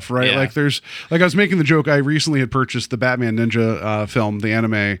Bat stuff, right? Yeah. Like, there's... Like, I was making the joke, I recently had purchased the Batman Ninja film, the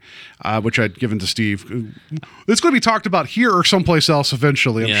anime, which I'd given to Steve. It's going to be talked about here or someplace else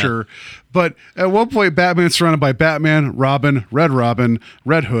eventually, I'm sure. But at one point, Batman's surrounded by Batman, Robin, Red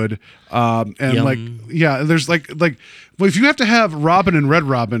Hood, and there's like, well, if you have to have Robin and Red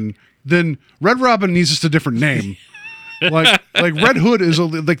Robin, then Red Robin needs just a different name. like Red Hood is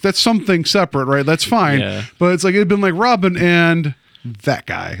that's something separate, right? That's fine, but it's like it'd been like Robin and that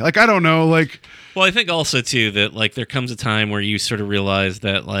guy. Like, I don't know, like. Well, I think also too that, like, there comes a time where you sort of realize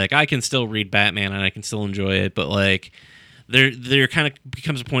that, like, I can still read Batman and I can still enjoy it, but, like, there kind of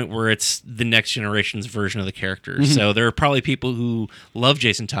becomes a point where it's the next generation's version of the character. So there are probably people who love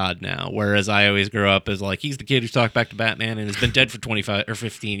Jason Todd now, whereas I always grew up as, like, he's the kid who's talked back to Batman and has been dead for 25 or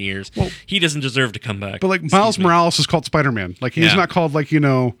 15 years. Well, he doesn't deserve to come back. But, like, Miles Morales is called Spider-Man. Like, he's not called, like, I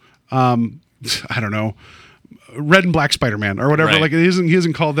don't know, Red and Black Spider-Man or whatever. Right. Like, he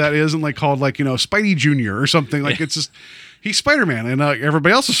isn't called that. It isn't, like, called, like, Spidey Jr. or something. Like, it's just... He's Spider-Man, and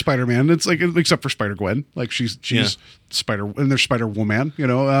everybody else is Spider-Man. It's like, except for Spider-Gwen, like she's Spider, and there's Spider-Woman.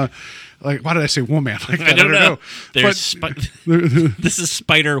 Like, why did I say woman? Like, I don't know. There's this is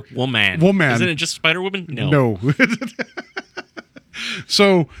Spider-Woman. Isn't it just Spider-Woman? No.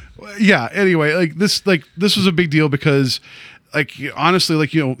 So, yeah. Anyway, like this was a big deal because, like, honestly,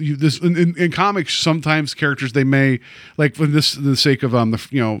 like, this in comics, sometimes characters, they may, like, for the sake of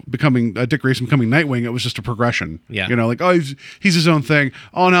becoming Dick Grayson becoming Nightwing, it was just a progression. Yeah. Like, oh, he's his own thing.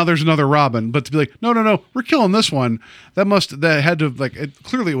 Oh, now there's another Robin. But to be like, no, we're killing this one. That had to, like,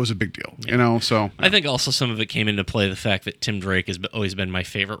 clearly it was a big deal. Yeah. So I think also some of it came into play the fact that Tim Drake has always been my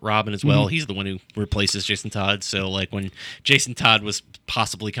favorite Robin as well. He's the one who replaces Jason Todd. So, like, when Jason Todd was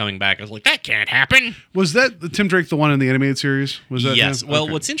possibly coming back, I was like, that can't happen. Was that Tim Drake the one in the animated series? Was that yes. him? Well,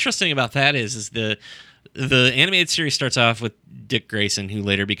 Okay. what's interesting about that is the animated series starts off with Dick Grayson, who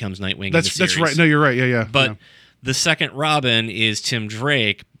later becomes Nightwing. in the series. That's right. No, you're right. Yeah. But the second Robin is Tim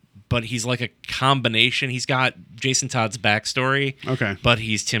Drake, but he's like a combination. He's got Jason Todd's backstory, but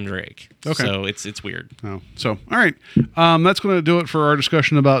he's Tim Drake. Okay. So it's weird. Oh, so all right, that's going to do it for our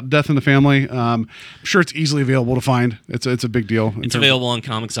discussion about Death in the Family. I'm sure it's easily available to find. It's a big deal. It's available on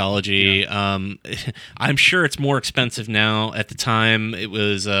Comixology. Yeah. I'm sure it's more expensive now. At the time, it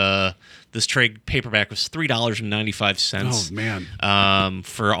was this trade paperback was $3.95. Oh man!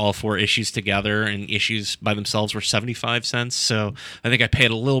 For all 4 issues together, and issues by themselves were 75 cents. So I think I paid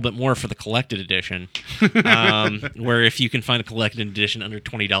a little bit more for the collected edition. Where if you can find a collected edition under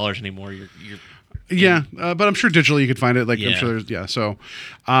 $20 anymore, you're Yeah, but I'm sure digitally you could find it. Like, I'm sure there's, so,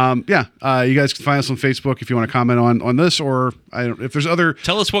 you guys can find us on Facebook if you want to comment on this, or if there's other.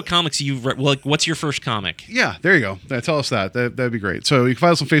 Tell us what comics you've read. Like, what's your first comic? Yeah, there you go. Tell us that. That'd be great. So you can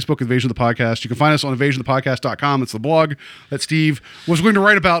find us on Facebook, Invasion of the Podcast. You can find us on invasionofthepodcast.com. It's the blog that Steve was going to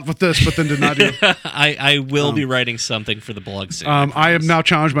write about with this, but then did not do. I will be writing something for the blog soon. I have now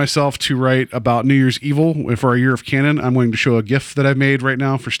challenged myself to write about New Year's Evil for our Year of Canon. I'm going to show a GIF that I've made right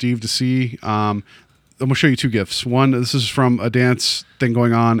now for Steve to see. I'm going to show you 2 GIFs. One, this is from a dance thing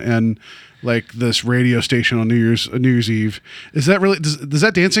going on, and like this radio station on New Year's Eve. Is that really does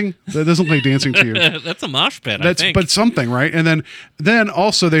that dancing? That doesn't look like dancing to you. That's a mosh pit. That's I think. but something, right? And then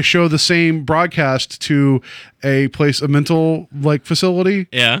also they show the same broadcast to a place, a mental like facility.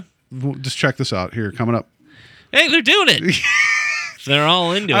 Yeah. Just check this out here coming up. Hey, they're doing it. They're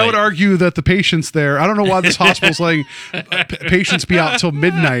all into it. I would argue that the patients there, I don't know why this hospital's letting patients be out till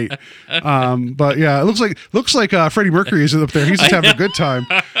midnight. But yeah, it looks like Freddie Mercury is up there. He's just having a good time.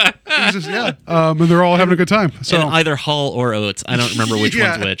 He's just, and they're all having a good time. So and either Hall or Oates. I don't remember which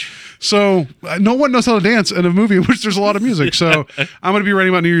Yeah. one's which. So no one knows how to dance in a movie in which there's a lot of music. So I'm going to be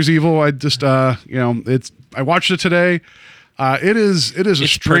writing about New Year's Evil. I just, I watched it today. It is a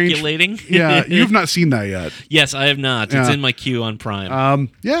It's strange. percolating. Yeah, you've not seen that yet. Yes, I have not. It's Yeah. in my queue on Prime.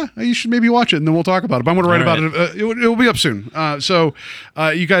 Yeah, you should maybe watch it and then we'll talk about it. But I'm going to write All about it. It will be up soon. So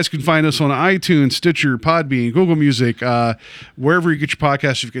you guys can find us on iTunes, Stitcher, Podbean, Google Music, wherever you get your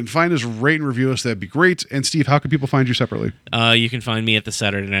podcasts. If you can find us, rate and review us, that'd be great. And Steve, how can people find you separately? You can find me at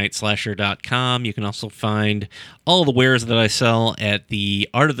thesaturdaynightslasher.com. You can also find all the wares that I sell at the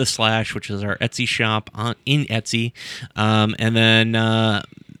Art of the Slash, which is our Etsy shop in Etsy. And then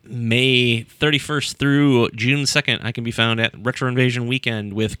May 31st through June 2nd, I can be found at Retro Invasion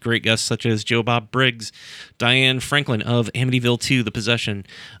Weekend with great guests such as Joe Bob Briggs, Diane Franklin of Amityville 2, The Possession,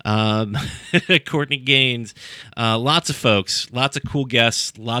 Courtney Gaines, lots of folks, lots of cool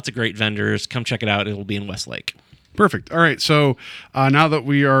guests, lots of great vendors. Come check it out. It'll be in Westlake. Perfect. All right. So now that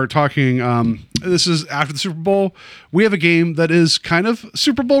we are talking, this is after the Super Bowl. We have a game that is kind of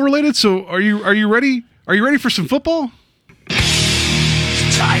Super Bowl related. So are you ready? Are you ready for some football?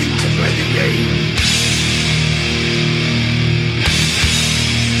 It's time to play the game.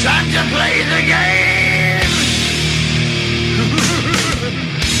 Time to play the game.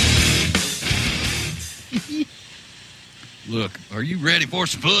 Look, are you ready for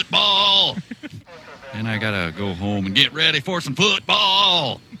some football? And I gotta go home and get ready for some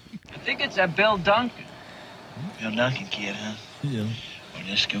football. I think it's that Bill Duncan. Bill Duncan kid, huh? Yeah. Well,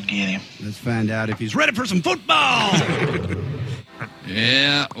 let's go get him. Let's find out if he's ready for some football.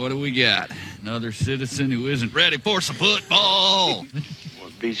 Yeah, what do we got? Another citizen who isn't ready for some football. Well,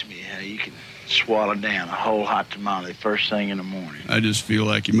 it beats me how you can swallow down a whole hot tamale first thing in the morning. I just feel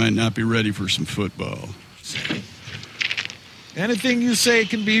like you might not be ready for some football. Anything you say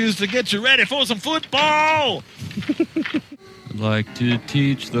can be used to get you ready for some football. I'd like to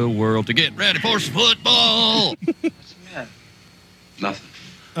teach the world to get ready for some football. What's the matter? Nothing.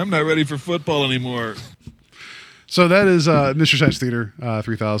 I'm not ready for football anymore. So that is Mr. Science Theater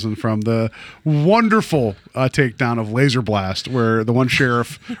 3000 from the wonderful takedown of Laser Blast, where the one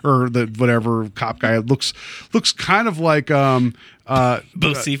sheriff or the whatever cop guy looks kind of like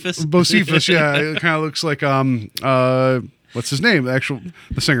Bocephus? Bocephus, yeah. It kind of looks like what's his name? The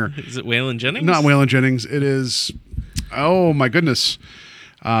singer. Is it Waylon Jennings? Not Waylon Jennings. It is. Oh my goodness.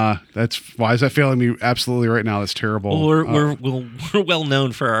 Why is that failing me absolutely right now? That's terrible. Well, we're well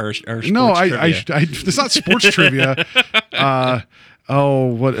known for our sports no, trivia. it's not sports trivia.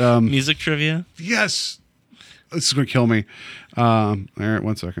 Music trivia? Yes. This is going to kill me. All right,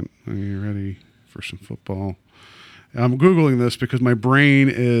 1 second. Are you ready for some football? I'm Googling this because my brain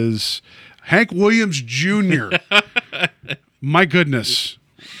is Hank Williams Jr. My goodness.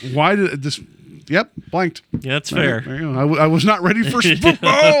 Why did this... Yep, blanked. Yeah, that's fair. There you go. I was not ready for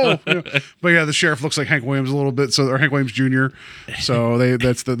football. But yeah, the sheriff looks like Hank Williams a little bit, or Hank Williams Jr. So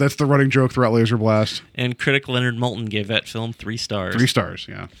that's the running joke throughout Laser Blast. And critic Leonard Moulton gave that film 3 stars. 3 stars,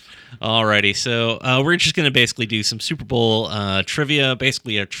 yeah. Alrighty, so we're just going to basically do some Super Bowl trivia,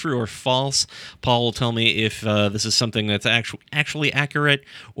 basically a true or false. Paul will tell me if this is something that's actually accurate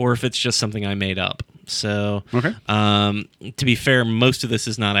or if it's just something I made up. So, okay. To be fair, most of this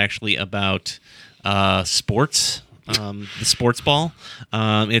is not actually about sports, the sports ball.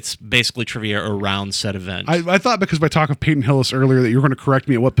 It's basically trivia around said event. I thought because by talk of Peyton Hillis earlier that you were going to correct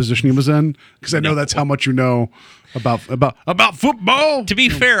me at what position he was in, because I know that's how much you know about football. To be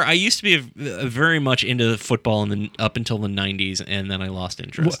fair, I used to be very much into football up until the 90s, and then I lost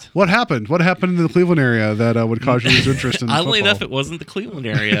interest. What happened? What happened in the Cleveland area that would cause you to lose interest in football? Oddly enough, it wasn't the Cleveland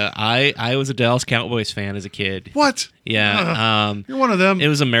area. I was a Dallas Cowboys fan as a kid. What? Yeah. You're one of them. It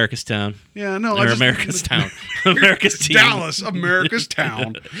was America's Town. Yeah, no. America's Town. America's team. Dallas, America's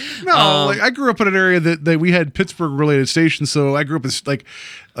Town. No, I grew up in an area that we had Pittsburgh-related stations, so I grew up in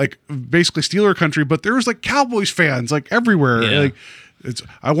like basically Steeler country, but there was like Cowboys fans like everywhere. Yeah.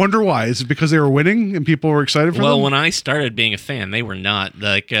 I wonder why. Is it because they were winning and people were excited for them? Well, when I started being a fan, they were not.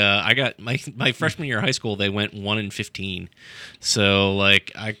 Like, I got my freshman year of high school, they went 1-15. So,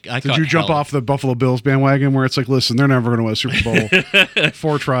 like, I did you jump off the Buffalo Bills bandwagon where it's like, listen, they're never going to win a Super Bowl.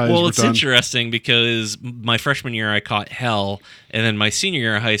 4 tries. Well, we're it's done. interesting because my freshman year I caught hell, and then my senior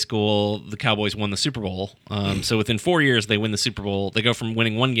year of high school, the Cowboys won the Super Bowl. So within 4 years, they win the Super Bowl. They go from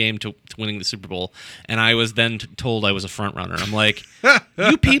winning one game to winning the Super Bowl, and I was then told I was a front runner. I'm like,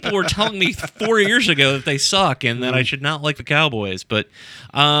 you people were telling me 4 years ago that they suck and that I should not like the Cowboys. But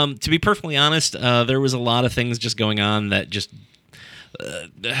to be perfectly honest, there was a lot of things just going on that just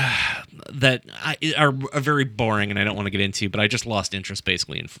are very boring, and I don't want to get into. But I just lost interest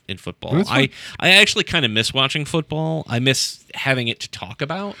basically in football. I actually kind of miss watching football. I miss having it to talk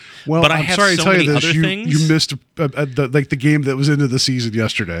about. Well, but I I'm have sorry so to tell many you this. other things. You missed the game that was into the season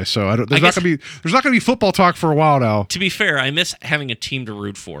yesterday. So there's not going to be football talk for a while now. To be fair, I miss having a team to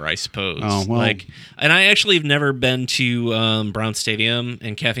root for, I suppose. Oh, well. And I actually have never been to Brown Stadium,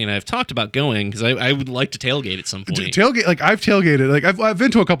 and Kathy and I have talked about going because I would like to tailgate at some point. Tailgate, like I've tailgated, like I've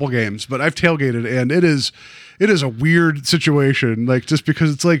been to a couple games, but I've tailgated, and it is a weird situation. Like just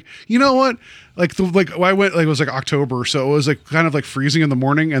because it's like, you know what? I went it was like October, so it was like kind of like freezing in the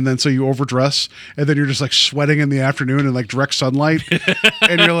morning, and then so you overdress, and then you're just like sweating in the afternoon in like direct sunlight,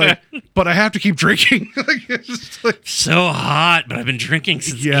 and you're like, but I have to keep drinking. Like, it's just like, so hot, but I've been drinking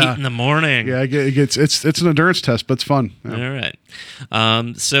since 8 in the morning. Yeah, it's an endurance test, but it's fun. Yeah. All right.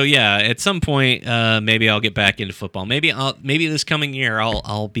 So yeah, at some point, maybe I'll get back into football. Maybe this coming year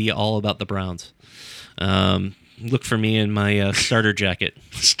I'll be all about the Browns. Look for me in my starter jacket.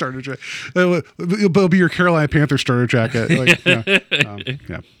 Starter jacket. It'll be your Carolina Panther starter jacket. Like, yeah. All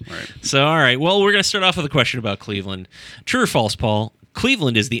right. So, all right. Well, we're going to start off with a question about Cleveland. True or false, Paul?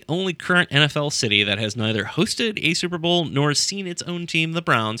 Cleveland is the only current NFL city that has neither hosted a Super Bowl nor seen its own team, the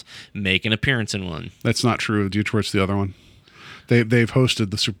Browns, make an appearance in one. That's not true. Detroit's the other one. They've hosted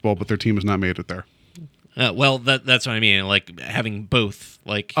the Super Bowl, but their team has not made it there. Well, that's what I mean. Like having both.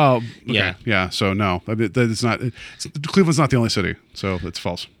 Like, oh, okay. Yeah. So no, that's not. Cleveland's not the only city, so it's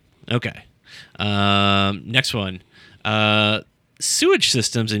false. Okay. Next one. Sewage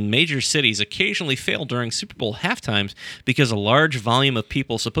systems in major cities occasionally fail during Super Bowl halftimes because a large volume of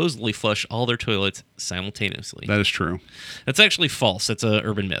people supposedly flush all their toilets simultaneously. That is true. That's actually false. That's an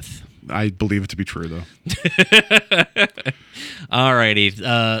urban myth. I believe it to be true, though.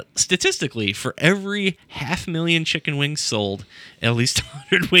 Alrighty. Statistically, for every 500,000 chicken wings sold, at least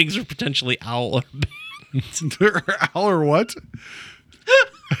 100 wings are potentially owl or bat. Owl or what?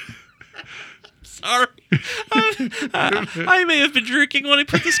 Sorry. I may have been drinking when I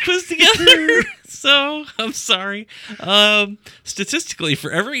put this quiz together, so I'm sorry. Statistically,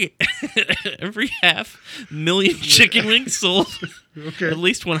 for every 500,000 chicken wings sold, at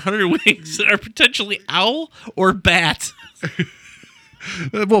least 100 wings are potentially owl or bat.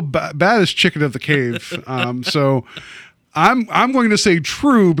 Well, bat is chicken of the cave. So I'm going to say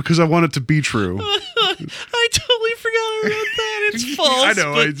true because I want it to be true. I totally forgot I wrote that. It's false. I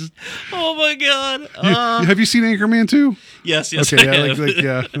know. Oh my god. Have you seen Anchorman 2? Yes. Okay. I have.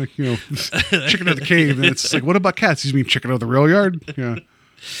 Chicken of the cave, and it's like, what about cats? You mean chicken of the rail yard? Yeah.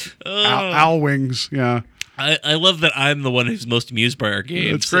 Owl wings. Yeah. I love that I'm the one who's most amused by our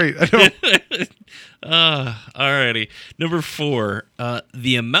games. That's great. I know. Alrighty. Number 4.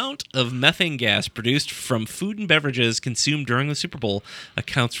 The amount of methane gas produced from food and beverages consumed during the Super Bowl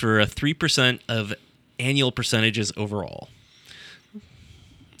accounts for 3% of annual percentages overall.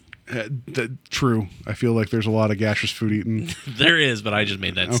 True. I feel like there's a lot of gaseous food eaten. There is, but I just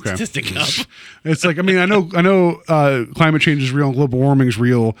made that statistic up. It's like, I mean, I know climate change is real and global warming is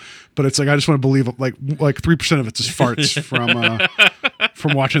real, but it's like I just want to believe like 3% of it's just farts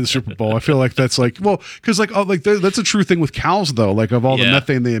from watching the Super Bowl. I feel like that's like, well, because that's a true thing with cows though. Like of all the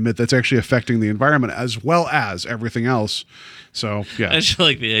methane they emit, that's actually affecting the environment as well as everything else. So yeah, I just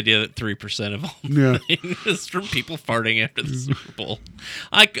like the idea that 3% of all methane is from people farting after the Super Bowl.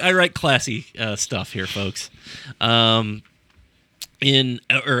 I write classy stuff here, folks. In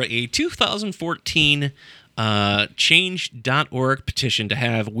a 2014 Change.org petition to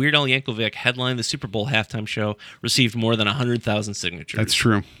have Weird Al Yankovic headline the Super Bowl halftime show received more than 100,000 signatures. That's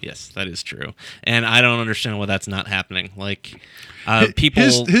true. Yes, that is true. And I don't understand why that's not happening. Like,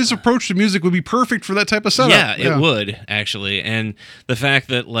 people... His approach to music would be perfect for that type of setup. Yeah, it would, actually. And the fact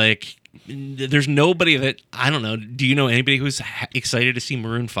that, like, there's nobody that... I don't know. Do you know anybody who's excited to see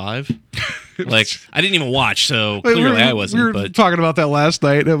Maroon 5? Like, I didn't even watch, so Like, clearly I wasn't. We were but talking about that last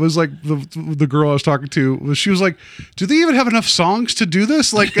night. It was like the girl I was talking to, she was like, "Do they even have enough songs to do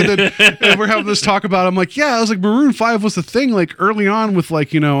this?" Like, and then and we're having this talk about it. I'm like, "Yeah." I was like, Maroon 5 was the thing, like early on with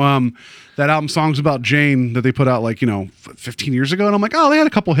like that album Songs About Jane that they put out like 15 years ago, and I'm like, oh, they had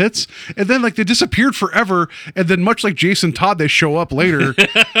a couple hits, and then like they disappeared forever, and then much like Jason Todd, they show up later,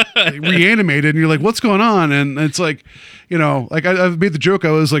 reanimated, and you're like, what's going on? And it's like, like I've made the joke.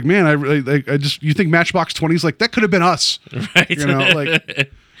 I was like, man, I just, you think Matchbox 20's like that could have been us, right?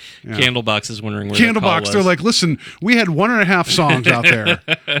 Like. Yeah. Candlebox is wondering where Candlebox, they're like, listen, we had 1.5 songs out there,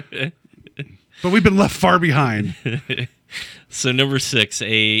 but we've been left far behind. So number 6,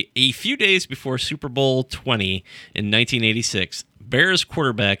 a few days before Super Bowl 20 in 1986, Bears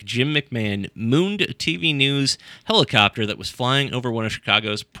quarterback Jim McMahon mooned a TV news helicopter that was flying over one of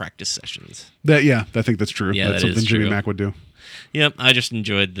Chicago's practice sessions. I think that's true. Yeah, that's that something is Jimmy true. Mack would do. Yep, I just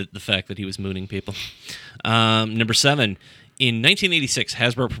enjoyed the fact that he was mooning people. Number 7. In 1986,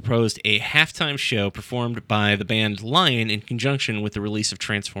 Hasbro proposed a halftime show performed by the band Lion in conjunction with the release of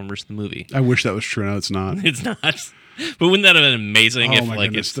Transformers the movie. I wish that was true. No, it's not. It's not. But wouldn't that have been amazing if my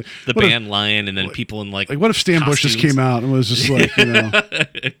like goodness. it's the band Lion and then people in like what if Stan Bush just came out and was just like,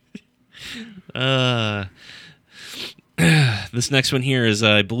 This next one here is,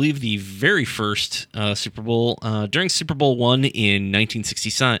 I believe, the very first Super Bowl. During Super Bowl I in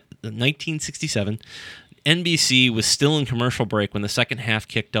 1967, NBC was still in commercial break when the second half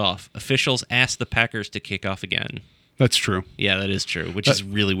kicked off. Officials asked the Packers to kick off again. That's true. Yeah, that is true, which is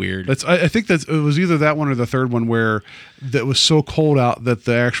really weird. I think that it was either that one or the third one where that was so cold out that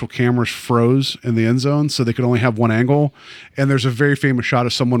the actual cameras froze in the end zone, so they could only have one angle. And there's a very famous shot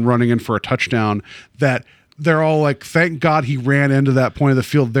of someone running in for a touchdown that they're all like, thank God he ran into that point of the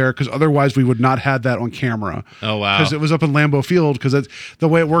field there, because otherwise we would not have that on camera. Oh, wow. Because it was up in Lambeau Field, because the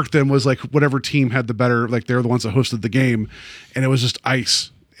way it worked then was like whatever team had the better, like they're the ones that hosted the game, and it was just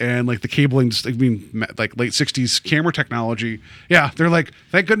ice. And like the cabling, like late 60s camera technology. Yeah, they're like,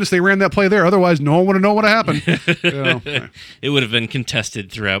 thank goodness they ran that play there. Otherwise, no one would have known what happened. It would have been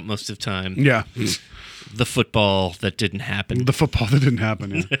contested throughout most of the time. Yeah. The football that didn't happen. Yeah.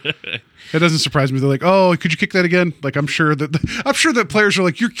 It doesn't surprise me. They're like, oh, could you kick that again? Like, I'm sure that players are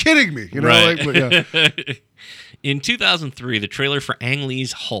like, you're kidding me. Right. Like, but yeah. In 2003, the trailer for Ang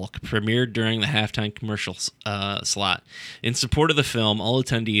Lee's Hulk premiered during the halftime commercial slot. In support of the film, all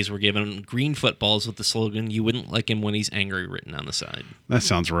attendees were given green footballs with the slogan, "You wouldn't like him when he's angry," written on the side. That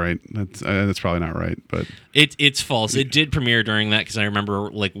sounds right. That's probably not right, but it's false. It did premiere during that, because I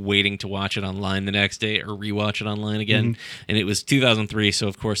remember like waiting to watch it online the next day or rewatch it online again. Mm-hmm. And it was 2003, so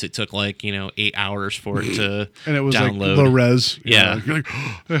of course it took like 8 hours for it to and it was download. like low res. Yeah. You're like,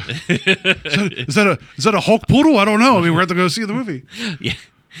 is that a Hulk poodle? I don't know. I mean, we're going to go see the movie. Yeah,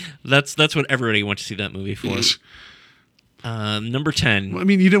 that's what everybody went to see that movie for. Number 10. I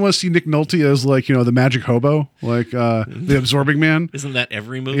mean, you didn't want to see Nick Nolte as like the magic hobo, like the absorbing man. Isn't that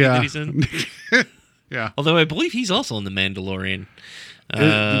every movie that he's in? Yeah. Although I believe he's also in The Mandalorian.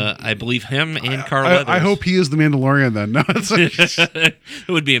 I believe him and Carl Weathers. I hope he is the Mandalorian then. No, it's like, it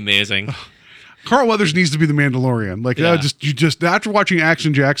would be amazing. Carl Weathers needs to be the Mandalorian. Like, Yeah. just after watching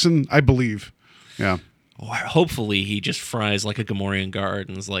Action Jackson, I believe. Yeah. Or hopefully he just fries like a Gamorrean guard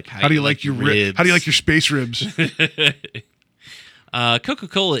and is like, How do you like your ribs? How do you like your space ribs?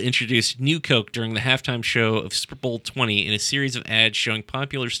 Coca-Cola introduced New Coke during the halftime show of Super Bowl 20 in a series of ads showing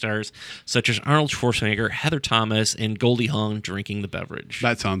popular stars such as Arnold Schwarzenegger, Heather Thomas, and Goldie Hawn drinking the beverage.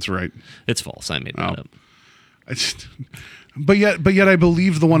 That sounds right. It's false. I made that up. But yet I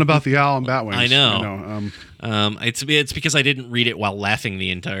believe the one about the owl and Batwings. I know. It's because I didn't read it while laughing the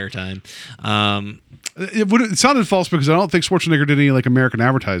entire time. It sounded false because I don't think Schwarzenegger did any like American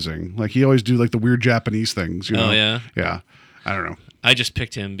advertising. Like he always do like the weird Japanese things. Oh yeah, yeah. I don't know. I just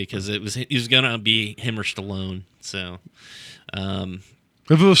picked him because he was gonna be him or Stallone. So, if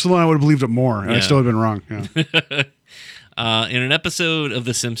it was Stallone, I would have believed it more, and I still would have been wrong. Yeah. In an episode of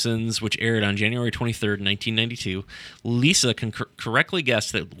The Simpsons, which aired on January 23rd, 1992, Lisa correctly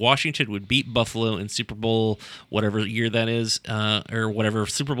guessed that Washington would beat Buffalo in Super Bowl, whatever year that is, or whatever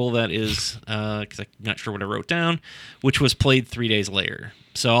Super Bowl that is, because I'm not sure what I wrote down, which was played 3 days later.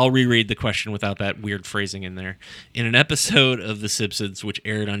 So I'll reread the question without that weird phrasing in there. In an episode of The Simpsons, which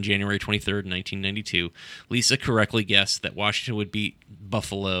aired on January 23rd, 1992, Lisa correctly guessed that Washington would beat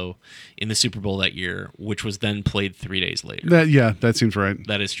Buffalo in the Super Bowl that year, which was then played 3 days later. That seems right.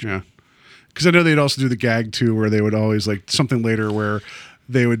 That is true. Yeah. Because I know they'd also do the gag too, where they would always like something later where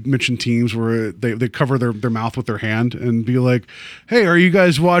they would mention teams where they cover their mouth with their hand and be like, "Hey, are you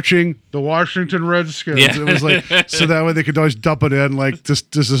guys watching the Washington Redskins?" Yeah. It was like, so that way they could always dump it in like this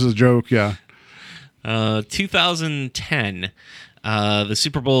is a joke. Yeah. 2010, the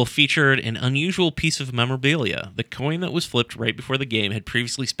Super Bowl featured an unusual piece of memorabilia. The coin that was flipped right before the game had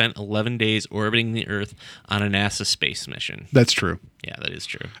previously spent 11 days orbiting the Earth on a NASA space mission. That's true. Yeah, that is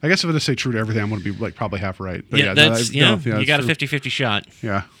true. I guess if I just say true to everything, I'm going to be like probably half right. But Yeah, that's you got a 50-50 shot.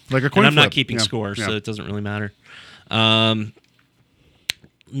 Yeah, like a coin And I'm flip. not keeping Yeah, score, yeah. so it doesn't really matter.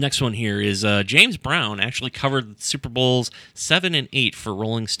 Next one here is James Brown actually covered Super Bowls 7 and 8 for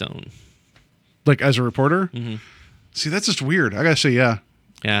Rolling Stone. Like as a reporter. Mm-hmm. See, that's just weird. I gotta say, yeah.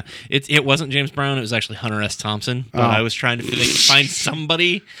 Yeah, it wasn't James Brown. It was actually Hunter S. Thompson. But I was trying to find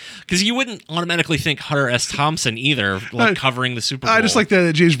somebody, because you wouldn't automatically think Hunter S. Thompson either, like covering the Super Bowl. I just like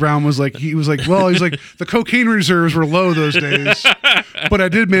that James Brown was like, he's like the cocaine reserves were low those days, but I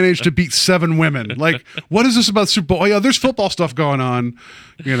did manage to beat 7 women. Like, what is this about Super Bowl? Oh yeah, there's football stuff going on,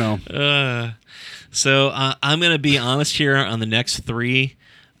 you know. So I'm gonna be honest here on the next 3.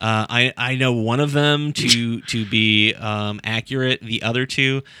 I know one of them to be accurate. The other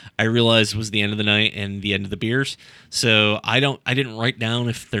 2 I realized was the end of the night and the end of the beers. So I didn't write down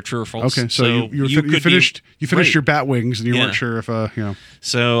if they're true or false. Okay, so you finished right. your bat wings and you weren't sure if you know.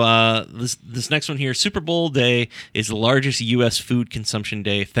 So this next one here, Super Bowl day is the largest U.S. food consumption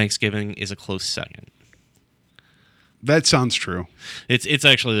day. Thanksgiving is a close second. That sounds true. It's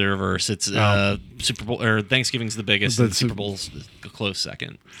actually the reverse. It's Super Bowl or Thanksgiving's the biggest. And Super Bowl's a close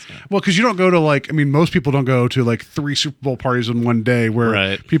second. So. Well, because you don't go to most people don't go to like 3 Super Bowl parties in one day,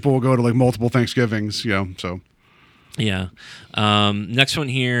 where people will go to like multiple Thanksgivings. You know, so. Yeah. Next one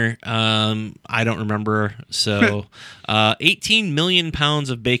here. I don't remember. So, 18 million pounds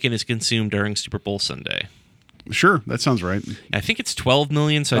of bacon is consumed during Super Bowl Sunday. Sure, that sounds right. I think it's 12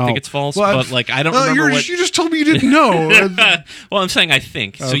 million, so I think it's false. Well, but I don't remember you just told me you didn't know. Well, I'm saying I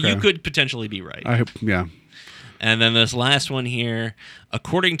think. So Okay. you could potentially be right. I hope, yeah. And then this last one here,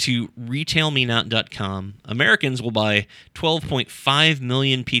 according to RetailMeNot.com, Americans will buy 12.5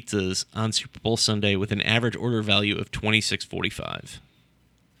 million pizzas on Super Bowl Sunday with an average order value of $26.45.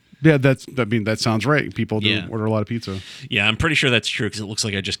 Yeah, that sounds right. People do order a lot of pizza. Yeah, I'm pretty sure that's true because it looks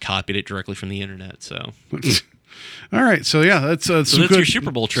like I just copied it directly from the internet. So, all right. So yeah, that's your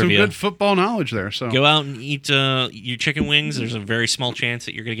Super Bowl trivia. Some good football knowledge there. So go out and eat your chicken wings. There's a very small chance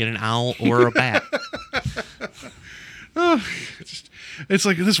that you're going to get an owl or a bat. It's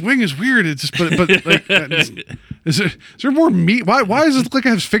like this wing is weird. It's just, but like, is there more meat? Why does it look like it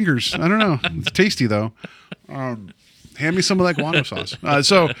has fingers? I don't know. It's tasty though. Hand me some of that guano sauce.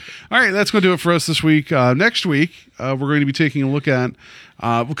 So, all right, that's going to do it for us this week. Next week, we're going to be taking a look at,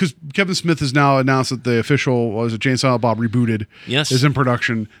 because Kevin Smith has now announced that the official, Jane Silent Bob Rebooted is in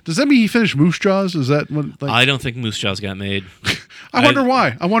production. Does that mean he finished Moose Jaws? Is that what? I don't think Moose Jaws got made. I wonder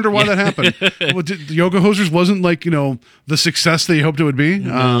why. I wonder why that happened. Well, Yoga Hosers wasn't the success that you hoped it would be.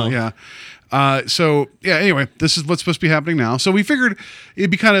 No. Yeah. So yeah, anyway, this is what's supposed to be happening now. So we figured it'd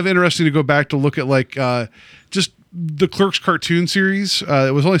be kind of interesting to go back to look at just the Clerks cartoon series.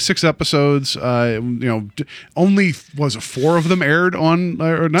 It was only 6 episodes. Only was 4 of them aired on,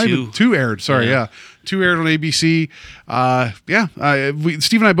 or not 2. even 2 aired. Sorry, yeah. 2 aired on ABC.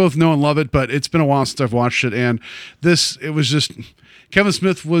 Steve and I both know and love it, but it's been a while since I've watched it. And it was just Kevin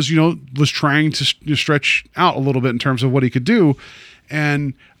Smith was trying to stretch out a little bit in terms of what he could do.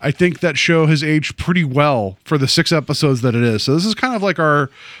 And I think that show has aged pretty well for the 6 episodes that it is. So this is kind of like our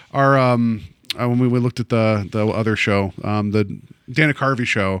when we looked at the other show, the Dana Carvey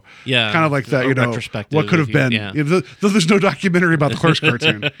show, kind of like that, retrospective, what could have been. Though there's no documentary about the Clerks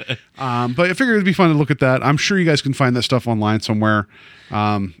cartoon, but I figured it'd be fun to look at that. I'm sure you guys can find that stuff online somewhere.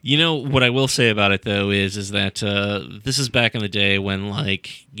 What I will say about it though is that this is back in the day when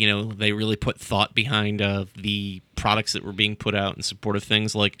they really put thought behind the products that were being put out in support of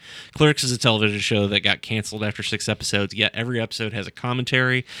things. Like Clerks is a television show that got canceled after 6 episodes, yet every episode has a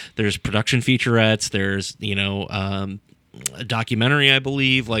commentary. There's production featurettes. There's a documentary, I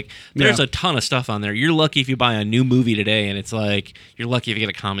believe. There's a ton of stuff on there. You're lucky if you buy a new movie today, and it's you're lucky if you get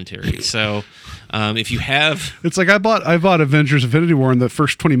a commentary. So if you have, it's like I bought Avengers: Infinity War, and the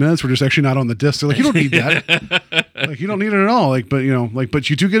first 20 minutes were just actually not on the disc. They're like, you don't need that. You don't need it at all. But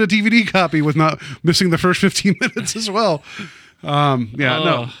you do get a DVD copy with not missing the first 15 minutes as well. So yeah,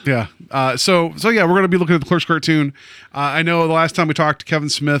 we're going to be looking at the Clerks cartoon. I know the last time we talked to Kevin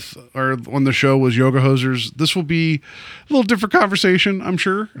Smith or on the show was Yoga Hosers. This will be a little different conversation, I'm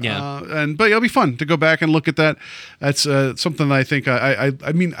sure. Yeah. But it'll be fun to go back and look at that. That's something that I think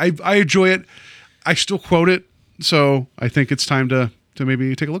I enjoy it. I still quote it, so I think it's time to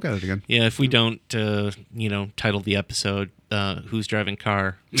maybe take a look at it again. Yeah, if we don't, title the episode "Who's Driving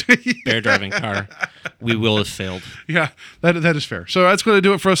Car?" Bear Driving Car, we will have failed. Yeah, that is fair. So that's going to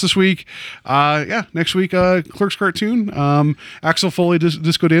do it for us this week. Next week, Clerks cartoon, Axel Foley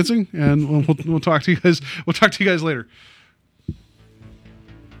disco dancing, and we'll talk to you guys. We'll talk to you guys later.